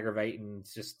ass. It's aggravating.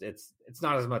 It's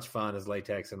not as much fun as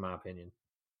latex, in my opinion.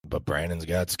 But Brandon's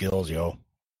got skills, yo.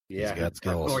 Yeah, he's got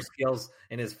skills. More skills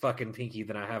in his fucking pinky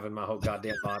than I have in my whole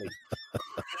goddamn body.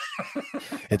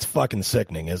 It's fucking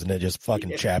sickening, isn't it? Just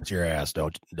fucking chaps your ass,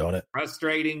 don't it?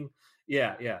 Frustrating.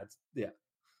 Yeah.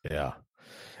 Yeah.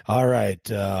 All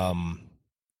right.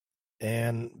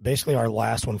 And basically our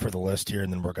last one for the list here,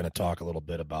 and then we're going to talk a little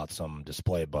bit about some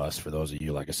display bus for those of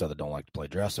you, like I said, that don't like to play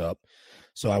dress up.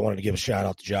 So I wanted to give a shout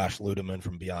out to Josh Ludeman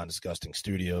from Beyond Disgusting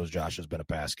Studios. Josh has been a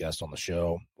past guest on the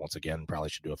show. Once again, probably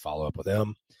should do a follow-up with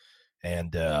him.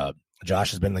 And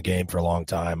Josh has been in the game for a long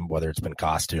time, whether it's been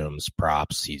costumes,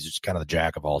 props. He's just kind of the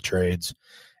jack of all trades.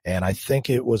 And I think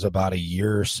it was about a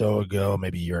year or so ago,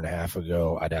 maybe a year and a half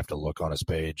ago, I'd have to look on his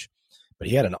page, but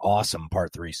he had an awesome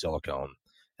Part 3 silicone.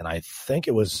 And I think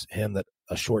it was him that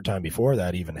a short time before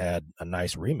that even had a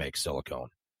nice remake silicone.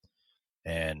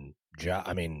 And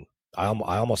I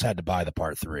almost had to buy the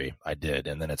Part 3. I did.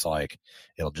 And then it's like,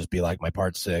 it'll just be like my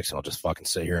Part 6, and I'll just fucking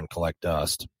sit here and collect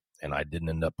dust. And I didn't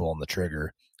end up pulling the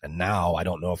trigger. And now I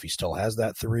don't know if he still has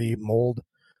that 3 mold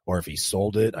or if he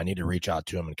sold it. I need to reach out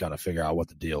to him and kind of figure out what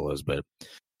the deal is. But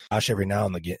Josh, every now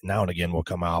and again will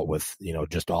come out with,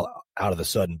 just all out of the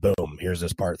sudden, boom, here's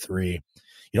this Part 3.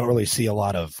 You don't really see a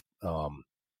lot of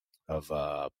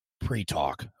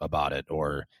pre-talk about it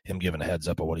or him giving a heads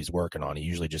up of what he's working on. He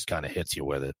usually just kind of hits you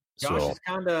with it. Josh is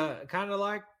kind of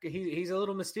like he's a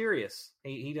little mysterious.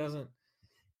 He's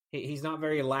not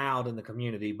very loud in the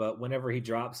community, but whenever he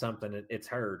drops something, it's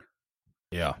heard.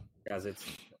 Yeah, because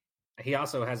he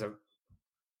also has a.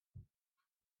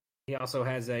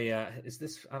 Is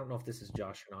this? I don't know if this is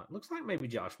Josh or not. It looks like maybe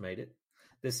Josh made it.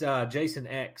 This Jason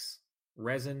X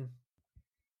resin.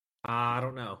 I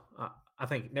don't know. I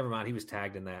think never mind. He was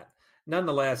tagged in that.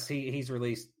 Nonetheless, he's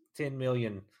released 10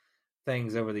 million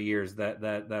things over the years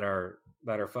that are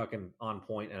fucking on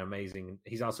point and amazing.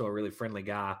 He's also a really friendly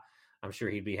guy. I'm sure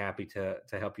he'd be happy to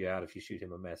help you out if you shoot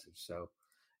him a message. So,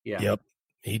 yeah. Yep.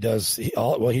 He does.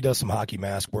 He does some hockey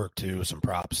mask work too, some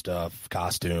prop stuff,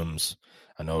 costumes.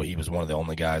 I know he was one of the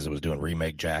only guys that was doing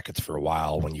remake jackets for a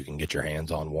while when you can get your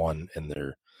hands on one, and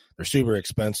they're super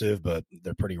expensive, but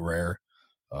they're pretty rare.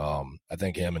 I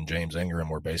think him and James Ingram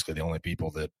were basically the only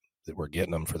people that were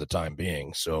getting them for the time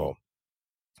being. So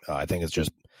I think it's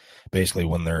just basically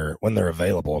when they're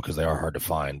available, because they are hard to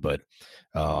find. But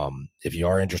if you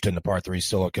are interested in the Part 3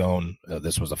 silicone,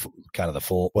 this was it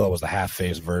was the half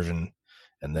phase version.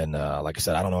 And then, like I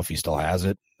said, I don't know if he still has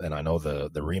it. And I know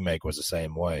the remake was the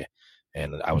same way.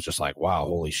 And I was just like, wow,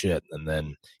 holy shit. And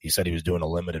then he said he was doing a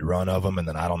limited run of them, and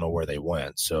then I don't know where they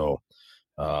went. So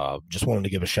just wanted to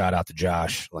give a shout out to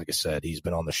Josh. Like I said, he's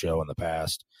been on the show in the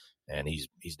past, and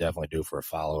he's definitely due for a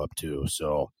follow-up too.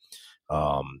 So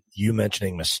you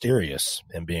mentioning Mysterious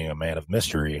and being a man of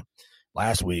mystery.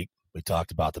 Last week, we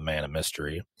talked about the man of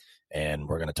mystery, and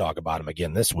we're going to talk about him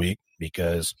again this week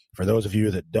because for those of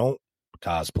you that don't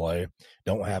cosplay,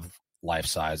 don't have life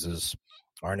sizes,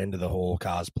 aren't into the whole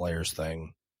cosplayers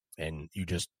thing, and you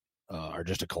just are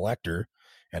just a collector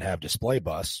and have display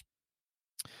busts,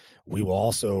 we will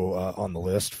also on the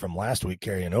list from last week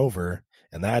carrying over,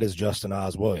 and that is Justin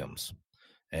Oz Williams.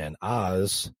 And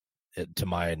Oz, to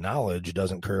my knowledge,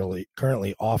 doesn't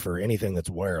currently offer anything that's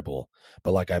wearable.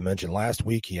 But like I mentioned last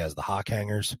week, he has the Hawk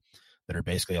hangers that are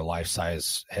basically a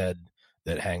life-size head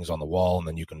that hangs on the wall, and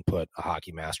then you can put a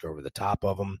hockey mask over the top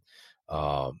of them.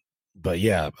 But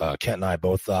yeah, Kent and I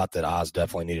both thought that Oz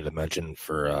definitely needed a mention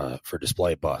for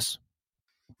display busts.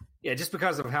 Yeah, just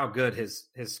because of how good his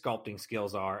sculpting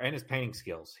skills are and his painting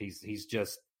skills, he's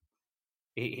just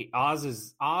Oz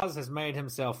has made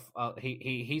himself.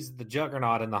 He's the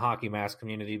juggernaut in the hockey mask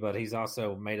community, but he's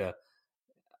also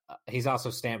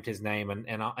stamped his name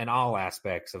in all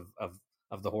aspects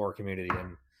of the horror community.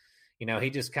 And he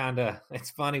just kind of,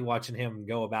 it's funny watching him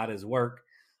go about his work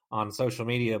on social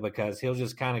media because he'll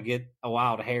just kind of get a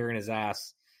wild hair in his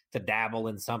ass to dabble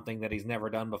in something that he's never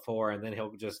done before, and then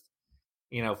he'll just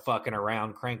fucking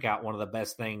around, crank out one of the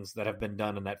best things that have been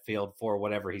done in that field for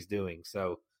whatever he's doing.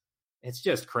 So it's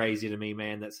just crazy to me,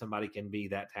 man, that somebody can be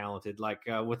that talented. Like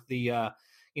with the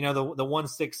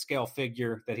 1/6 scale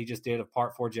figure that he just did of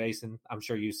Part 4 Jason. I'm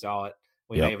sure you saw it.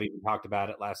 We may have even talked about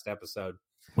it last episode.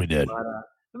 We did. But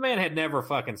the man had never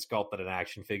fucking sculpted an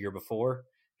action figure before.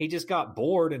 He just got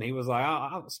bored and he was like,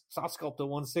 I'll sculpt a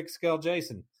 1/6 scale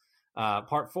Jason.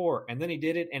 Part 4, and then he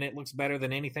did it, and it looks better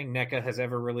than anything NECA has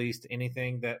ever released.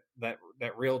 Anything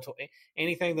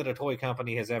anything that a toy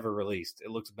company has ever released,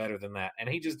 it looks better than that. And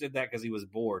he just did that because he was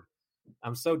bored.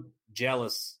 I'm so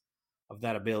jealous of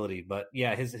that ability. But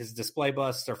yeah, his display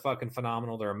busts are fucking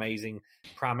phenomenal. They're amazing.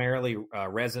 Primarily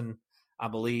resin, I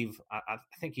believe. I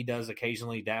think he does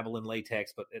occasionally dabble in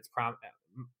latex, but it's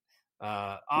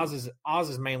Oz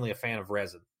is mainly a fan of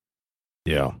resin.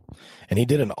 Yeah. And he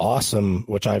did an awesome,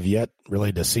 which I've yet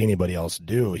really to see anybody else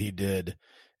do. He did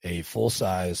a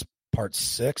full-size Part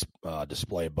 6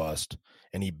 display bust,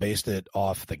 and he based it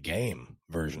off the game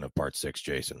version of Part 6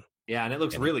 Jason. Yeah, and it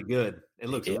looks really good. It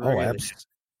looks really good.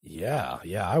 Yeah.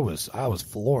 I was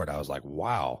floored. I was like,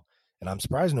 wow. And I'm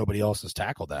surprised nobody else has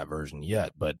tackled that version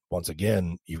yet. But once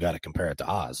again, you've got to compare it to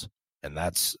Oz. And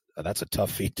that's a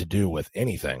tough feat to do with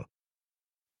anything.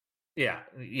 Yeah.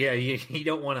 You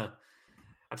don't want to.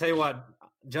 I tell you what,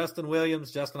 Justin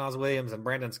Oz Williams, and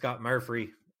Brandon Scott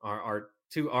Murphy are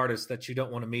two artists that you don't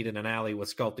want to meet in an alley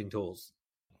with sculpting tools.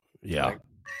 Yeah.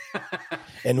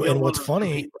 And what's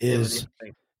funny is,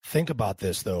 think about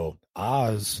this though.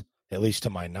 Oz, at least to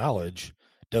my knowledge,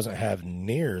 doesn't have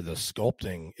near the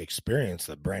sculpting experience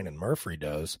that Brandon Murphy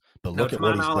does. But look at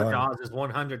what he's done. Oz is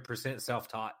 100%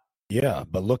 self-taught. Yeah,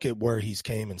 but look at where he's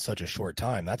came in such a short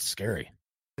time. That's scary.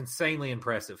 Insanely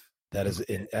impressive. That is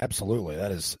absolutely.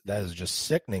 That is just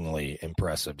sickeningly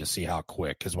impressive to see how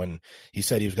quick. Because when he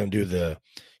said he was going to do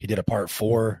he did a Part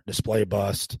 4 display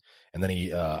bust, and then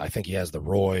I think he has the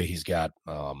Roy. He's got,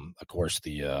 of course,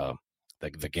 the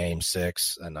Game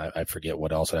 6, and I forget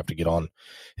what else. I have to get on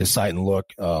his site and look.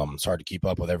 It's hard to keep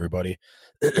up with everybody.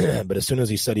 But as soon as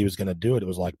he said he was going to do it, it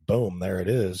was like, boom, there it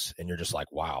is, and you're just like,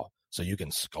 wow. So you can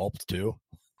sculpt too.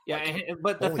 Yeah,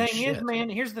 but the thing is, man,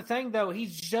 here's the thing, though.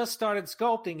 He's just started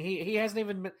sculpting. He hasn't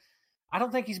even been – I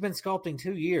don't think he's been sculpting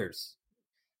 2 years.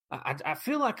 I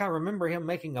feel like I remember him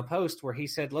making a post where he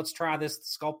said, let's try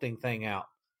this sculpting thing out.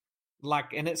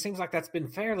 And it seems like that's been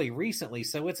fairly recently.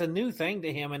 So it's a new thing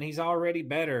to him, and he's already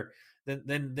better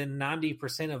than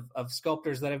 90% of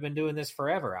sculptors that have been doing this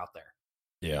forever out there.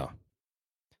 Yeah.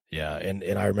 Yeah,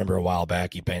 and I remember a while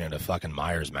back he painted a fucking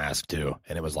Myers mask too,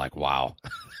 and it was like, wow,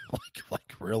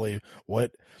 like really,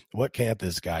 what can't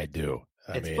this guy do?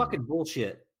 I mean, fucking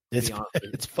bullshit. It's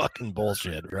fucking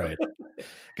bullshit, right?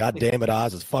 God damn it,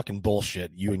 Oz, it's fucking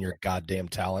bullshit. You and your goddamn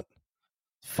talent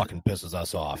fucking pisses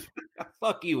us off.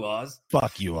 Fuck you, Oz.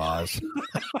 Fuck you, Oz.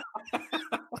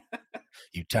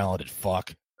 You talented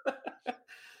fuck.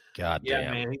 God damn.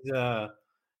 Yeah, man,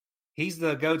 he's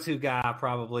the go-to guy,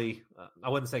 probably. I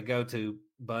wouldn't say go-to,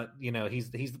 but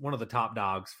he's one of the top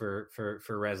dogs for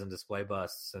resin display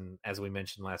busts. And as we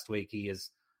mentioned last week, he is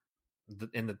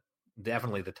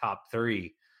definitely the top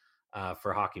 3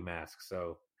 for hockey masks.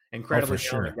 So incredibly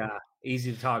talented guy,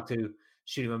 easy to talk to.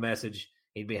 Shoot him a message.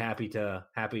 he'd be happy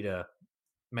to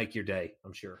make your day,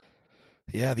 I'm sure.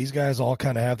 Yeah, these guys all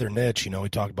kind of have their niche. We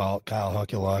talked about Kyle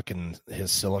Huckuluck and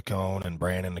his silicone, and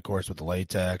Brandon, of course, with the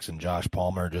latex, and Josh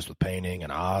Palmer just with painting,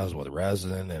 and Oz with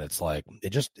resin. And it's like it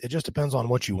just depends on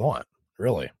what you want,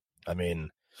 really. I mean,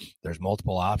 there's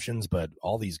multiple options, but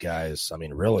all these guys, I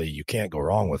mean, really, you can't go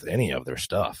wrong with any of their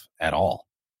stuff at all.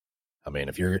 I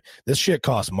mean, this shit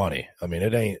costs money. I mean,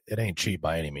 it ain't cheap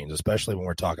by any means, especially when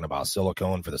we're talking about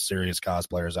silicone for the serious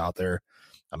cosplayers out there.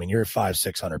 I mean, you're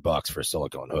 $500-$600 for a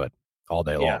silicone hood all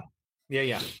day long.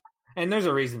 Yeah. And there's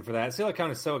a reason for that.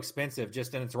 Silicone is so expensive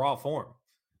just in its raw form.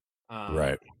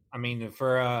 Right. I mean,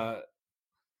 for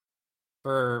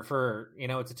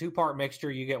it's a 2-part mixture.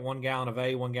 You get 1 gallon of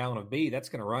A, 1 gallon of B. That's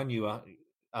going to run you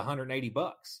 $180,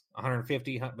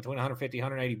 between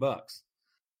 $150-$180,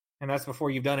 and that's before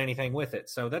you've done anything with it.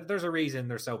 So there's a reason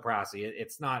they're so pricey.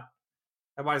 It's not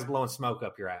everybody's blowing smoke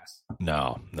up your ass.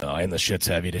 No, and the shit's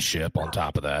heavy to ship on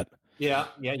top of that. Yeah,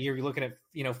 you're looking at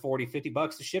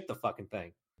 $40-$50 to ship the fucking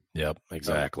thing. Yep,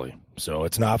 exactly. So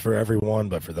it's not for everyone,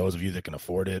 but for those of you that can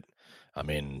afford it, I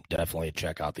mean, definitely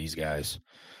check out these guys.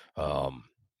 And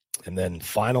then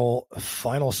final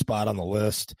spot on the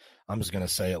list, I'm just going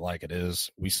to say it like it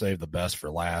is. We save the best for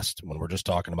last when we're just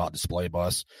talking about display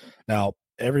bus. Now,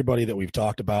 everybody that we've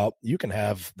talked about, you can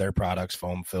have their products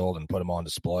foam filled and put them on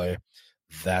display.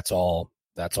 That's all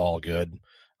good.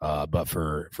 But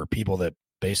for people that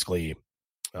basically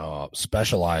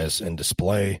specialize in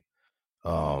display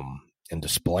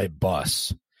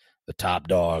bus, the top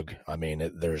dog, I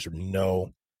mean, there's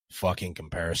no fucking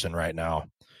comparison right now,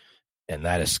 and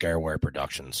that is Scareware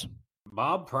Productions.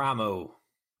 Bob Primo.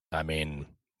 I mean,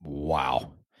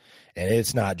 wow. And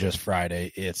it's not just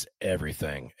Friday, it's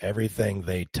everything. Everything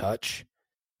they touch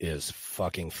is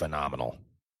fucking phenomenal.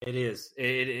 It is.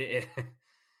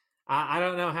 I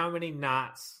don't know how many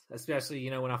knots, especially,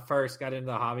 when I first got into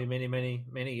the hobby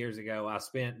many years ago, I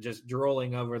spent just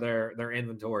drooling over their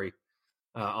inventory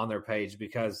on their page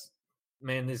because,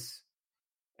 man,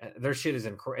 their shit is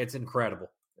it's incredible.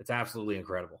 It's absolutely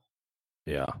incredible.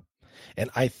 Yeah. And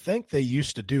I think they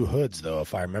used to do hoods, though,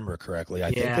 if I remember correctly.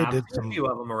 I think they did a few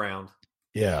of them around.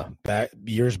 Yeah.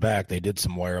 Years back, they did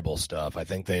some wearable stuff. I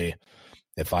think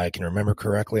if I can remember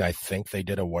correctly, I think they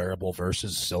did a wearable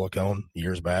versus silicone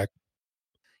years back.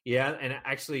 Yeah, and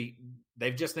actually,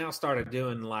 they've just now started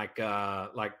doing like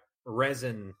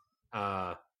resin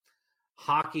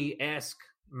hockey-esque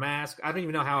mask. I don't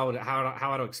even know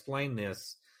how to explain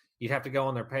this. You'd have to go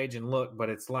on their page and look, but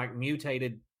it's like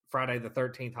mutated Friday the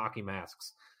 13th hockey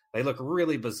masks. They look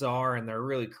really bizarre and they're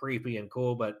really creepy and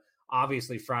cool, but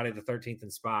obviously Friday the 13th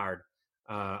inspired.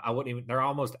 They're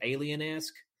almost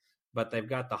alien-esque, but they've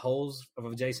got the holes of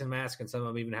a Jason mask, and some of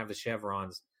them even have the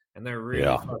chevrons. And they're really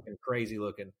fucking crazy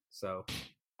looking. So,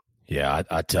 yeah,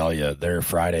 I tell you, their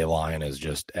Friday line is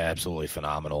just absolutely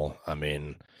phenomenal. I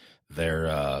mean,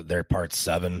 their Part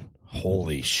 7,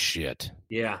 holy shit.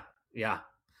 Yeah.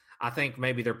 I think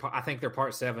their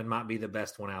Part 7 might be the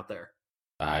best one out there.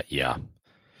 Yeah.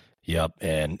 Yep.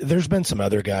 And there's been some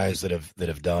other guys that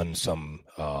have done some,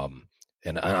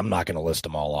 and I'm not going to list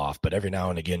them all off, but every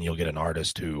now and again you'll get an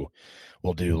artist who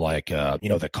will do like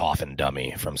the coffin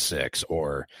dummy from 6,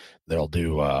 or they'll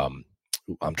do I'm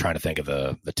trying to think of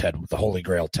the Holy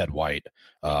Grail Ted White,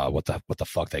 what the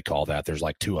fuck they call that. There's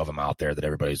like 2 of them out there that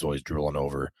everybody's always drooling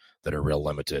over that are real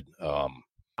limited.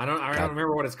 I don't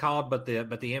remember what it's called, but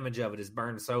the image of it is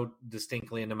burned so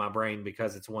distinctly into my brain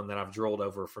because it's one that I've drooled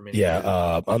over for many years.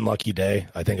 Unlucky Day,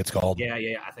 I think it's called. Yeah,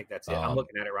 I think that's it. I'm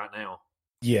looking at it right now.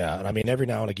 Yeah, and I mean, every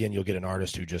now and again, you'll get an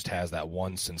artist who just has that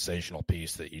one sensational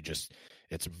piece that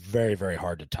it's very, very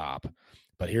hard to top.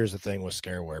 But here's the thing with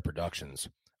Scareware Productions.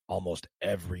 Almost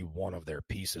every one of their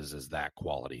pieces is that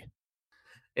quality.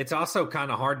 It's also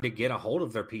kind of hard to get a hold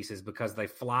of their pieces because they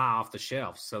fly off the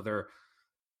shelf. So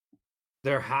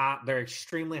they're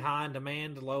extremely high in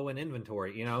demand, low in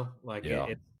inventory,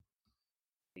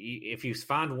 if you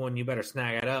find one, you better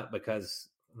snag it up because,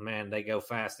 man, they go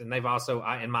fast. And they've also,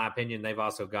 in my opinion, they've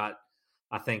also got,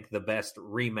 I think, the best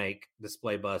remake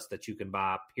display bus that you can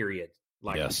buy, period.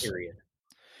 Period.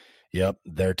 Yep,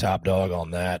 they're top dog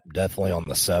on that. Definitely on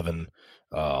the 7.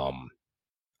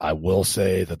 I will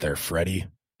say that their Freddy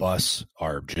bus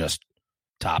are just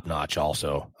top notch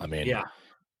also. I mean, yeah.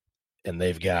 And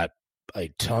they've got a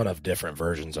ton of different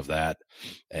versions of that.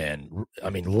 And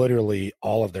I mean, literally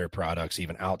all of their products,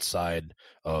 even outside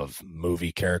of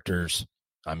movie characters,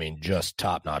 I mean, just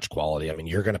top notch quality. I mean,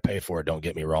 you're going to pay for it. Don't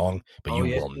get me wrong, but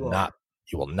you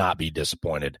will not be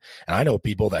disappointed. And I know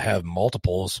people that have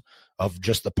multiples of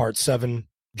just the Part 7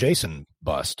 Jason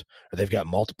bust, or they've got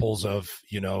multiples of,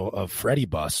 of Freddie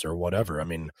busts or whatever. I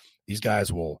mean, these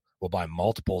guys will buy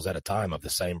multiples at a time of the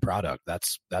same product.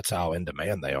 That's how in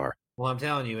demand they are. Well, I'm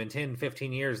telling you, in 10,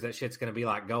 15 years, that shit's going to be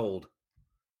like gold.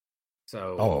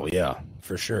 So, oh yeah,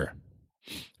 for sure.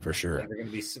 For sure. They're going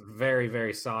to be very,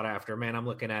 very sought after. Man, I'm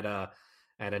looking at a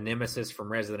Nemesis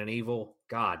from Resident Evil.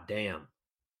 God damn.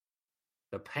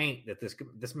 The paint that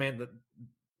this man,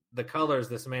 the colors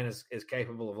this man is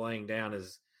capable of laying down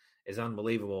is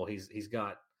unbelievable. He's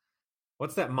got,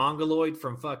 what's that Mongoloid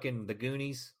from fucking the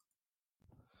Goonies?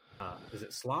 Is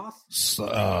it Sloth?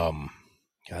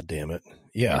 God damn it.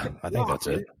 Yeah, I think that's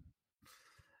it.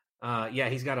 Yeah,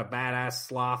 he's got a badass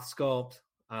sloth sculpt.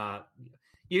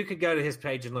 You could go to his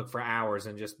page and look for hours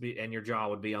and and your jaw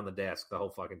would be on the desk the whole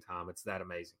fucking time. It's that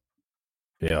amazing.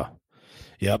 Yeah.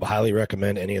 Yep. Highly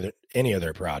recommend any of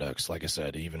their products. Like I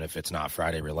said, even if it's not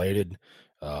Friday related,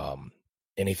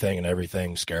 anything and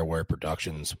everything, Scareware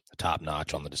Productions, top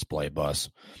notch on the display bus.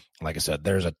 Like I said,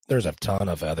 there's a ton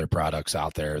of other products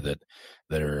out there that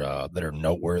are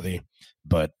noteworthy,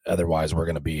 but otherwise we're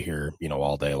going to be here,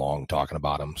 all day long talking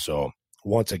about them. So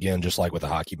once again, just like with the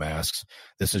hockey masks,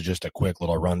 this is just a quick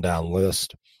little rundown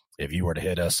list. If you were to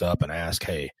hit us up and ask,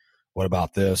 hey, what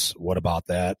about this? What about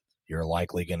that? You're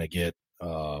likely going to get,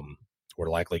 we're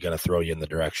likely going to throw you in the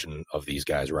direction of these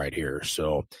guys right here.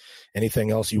 So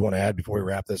anything else you want to add before we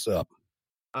wrap this up?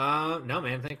 No,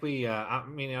 man. I think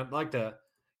I'd like to,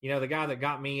 the guy that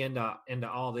got me into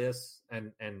all this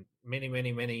and many,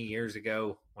 many, many years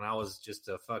ago when I was just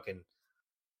a fucking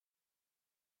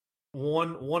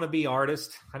wannabe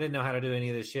artist. I didn't know how to do any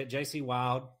of this shit. JC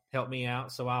Wild helped me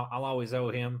out. So I'll always owe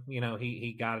him,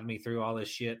 he guided me through all this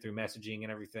shit through messaging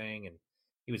and everything. And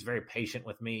he was very patient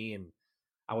with me, and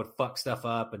I would fuck stuff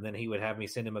up, and then he would have me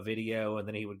send him a video, and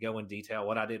then he would go in detail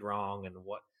what I did wrong and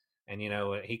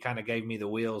he kind of gave me the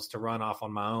wheels to run off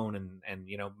on my own and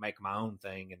make my own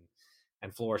thing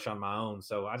and flourish on my own.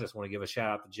 So I just want to give a shout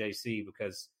out to JC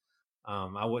because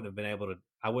I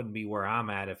wouldn't be where I'm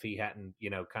at if he hadn't,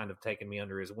 kind of taken me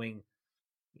under his wing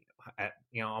at,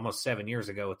 almost 7 years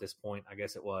ago at this point, I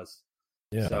guess it was.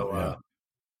 Yeah. So,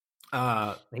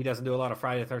 yeah. He doesn't do a lot of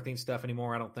Friday the 13th stuff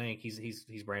anymore. I don't think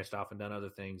he's branched off and done other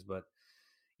things, but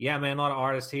yeah, man, a lot of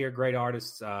artists here, great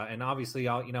artists. And obviously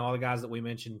all the guys that we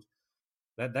mentioned,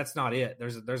 that's not it.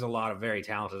 There's a lot of very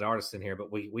talented artists in here,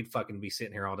 but we'd fucking be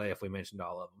sitting here all day if we mentioned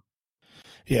all of them.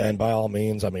 Yeah. And by all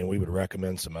means, I mean, we would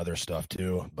recommend some other stuff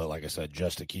too, but like I said,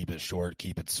 just to keep it short,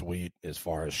 keep it sweet as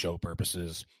far as show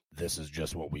purposes, this is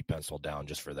just what we penciled down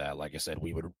just for that. Like I said,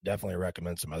 we would definitely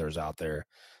recommend some others out there.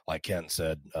 Like Kent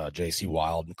said, JC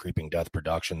Wild and Creeping Death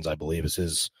Productions, I believe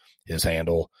is his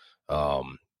handle.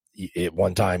 At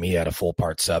one time he had a full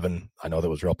part 7. I know that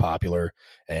was real popular,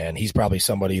 and he's probably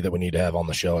somebody that we need to have on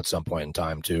the show at some point in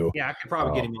time too. Yeah, I could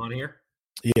probably get him on here.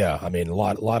 Yeah, I mean, a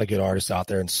lot of good artists out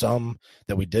there, and some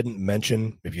that we didn't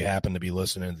mention. If you happen to be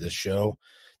listening to this show,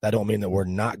 that don't mean that we're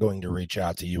not going to reach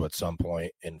out to you at some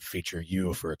point and feature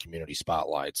you for a community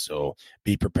spotlight. So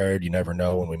be prepared. You never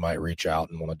know when we might reach out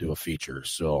and want to do a feature.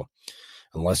 So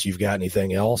unless you've got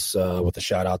anything else with a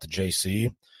shout out to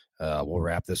JC, we'll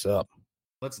wrap this up.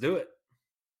 Let's do it.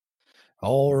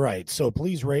 All right. So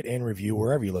please rate and review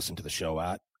wherever you listen to the show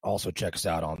at. Also check us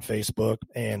out on Facebook,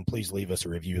 and please leave us a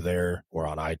review there or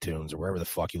on iTunes or wherever the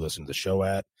fuck you listen to the show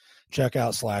at. Check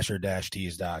out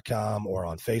slasher-tees.com or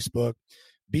on Facebook.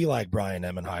 Be like Brian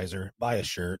Emmenheiser. Buy a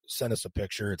shirt. Send us a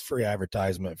picture. It's free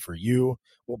advertisement for you.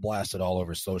 We'll blast it all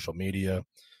over social media.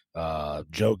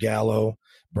 Joe Gallo.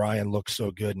 Brian looks so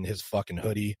good in his fucking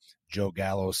hoodie. Joe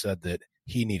Gallo said that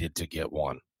he needed to get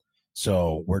one.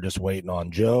 So we're just waiting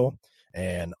on Joe.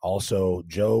 And also,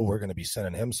 Joe, we're going to be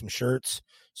sending him some shirts.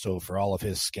 So for all of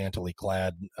his scantily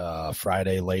clad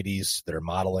Friday ladies that are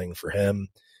modeling for him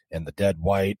and the Dead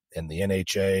White and the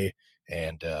NHA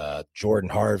and Jordan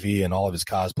Harvey and all of his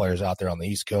cosplayers out there on the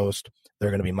East Coast,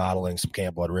 they're going to be modeling some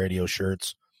Camp Blood Radio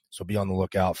shirts. So be on the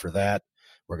lookout for that.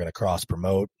 We're going to cross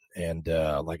promote. And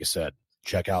like I said,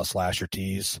 check out Slasher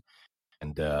Tees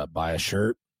and buy a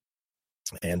shirt.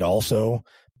 And also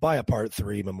buy a Part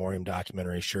 3 Memoriam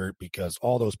documentary shirt, because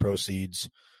all those proceeds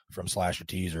from Slasher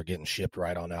Tees are getting shipped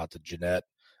right on out to Jeanette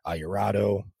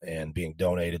Ayurado and being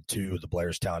donated to the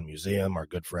Blairstown Museum, our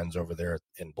good friends over there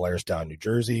in Blairstown, New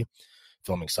Jersey,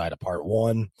 filming site of Part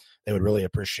 1. They would really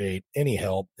appreciate any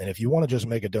help. And if you want to just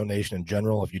make a donation in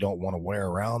general, if you don't want to wear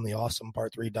around the awesome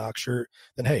Part 3 doc shirt,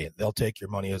 then hey, they'll take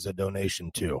your money as a donation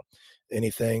too.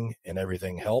 Anything and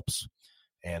everything helps.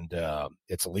 And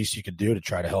it's the least you could do to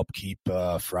try to help keep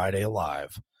Friday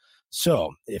alive.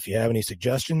 So if you have any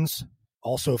suggestions,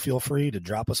 also feel free to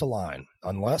drop us a line.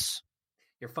 Unless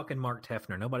You're fucking Mark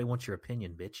Tefner. Nobody wants your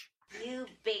opinion, bitch. You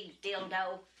big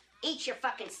dildo. Eat your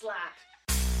fucking slot.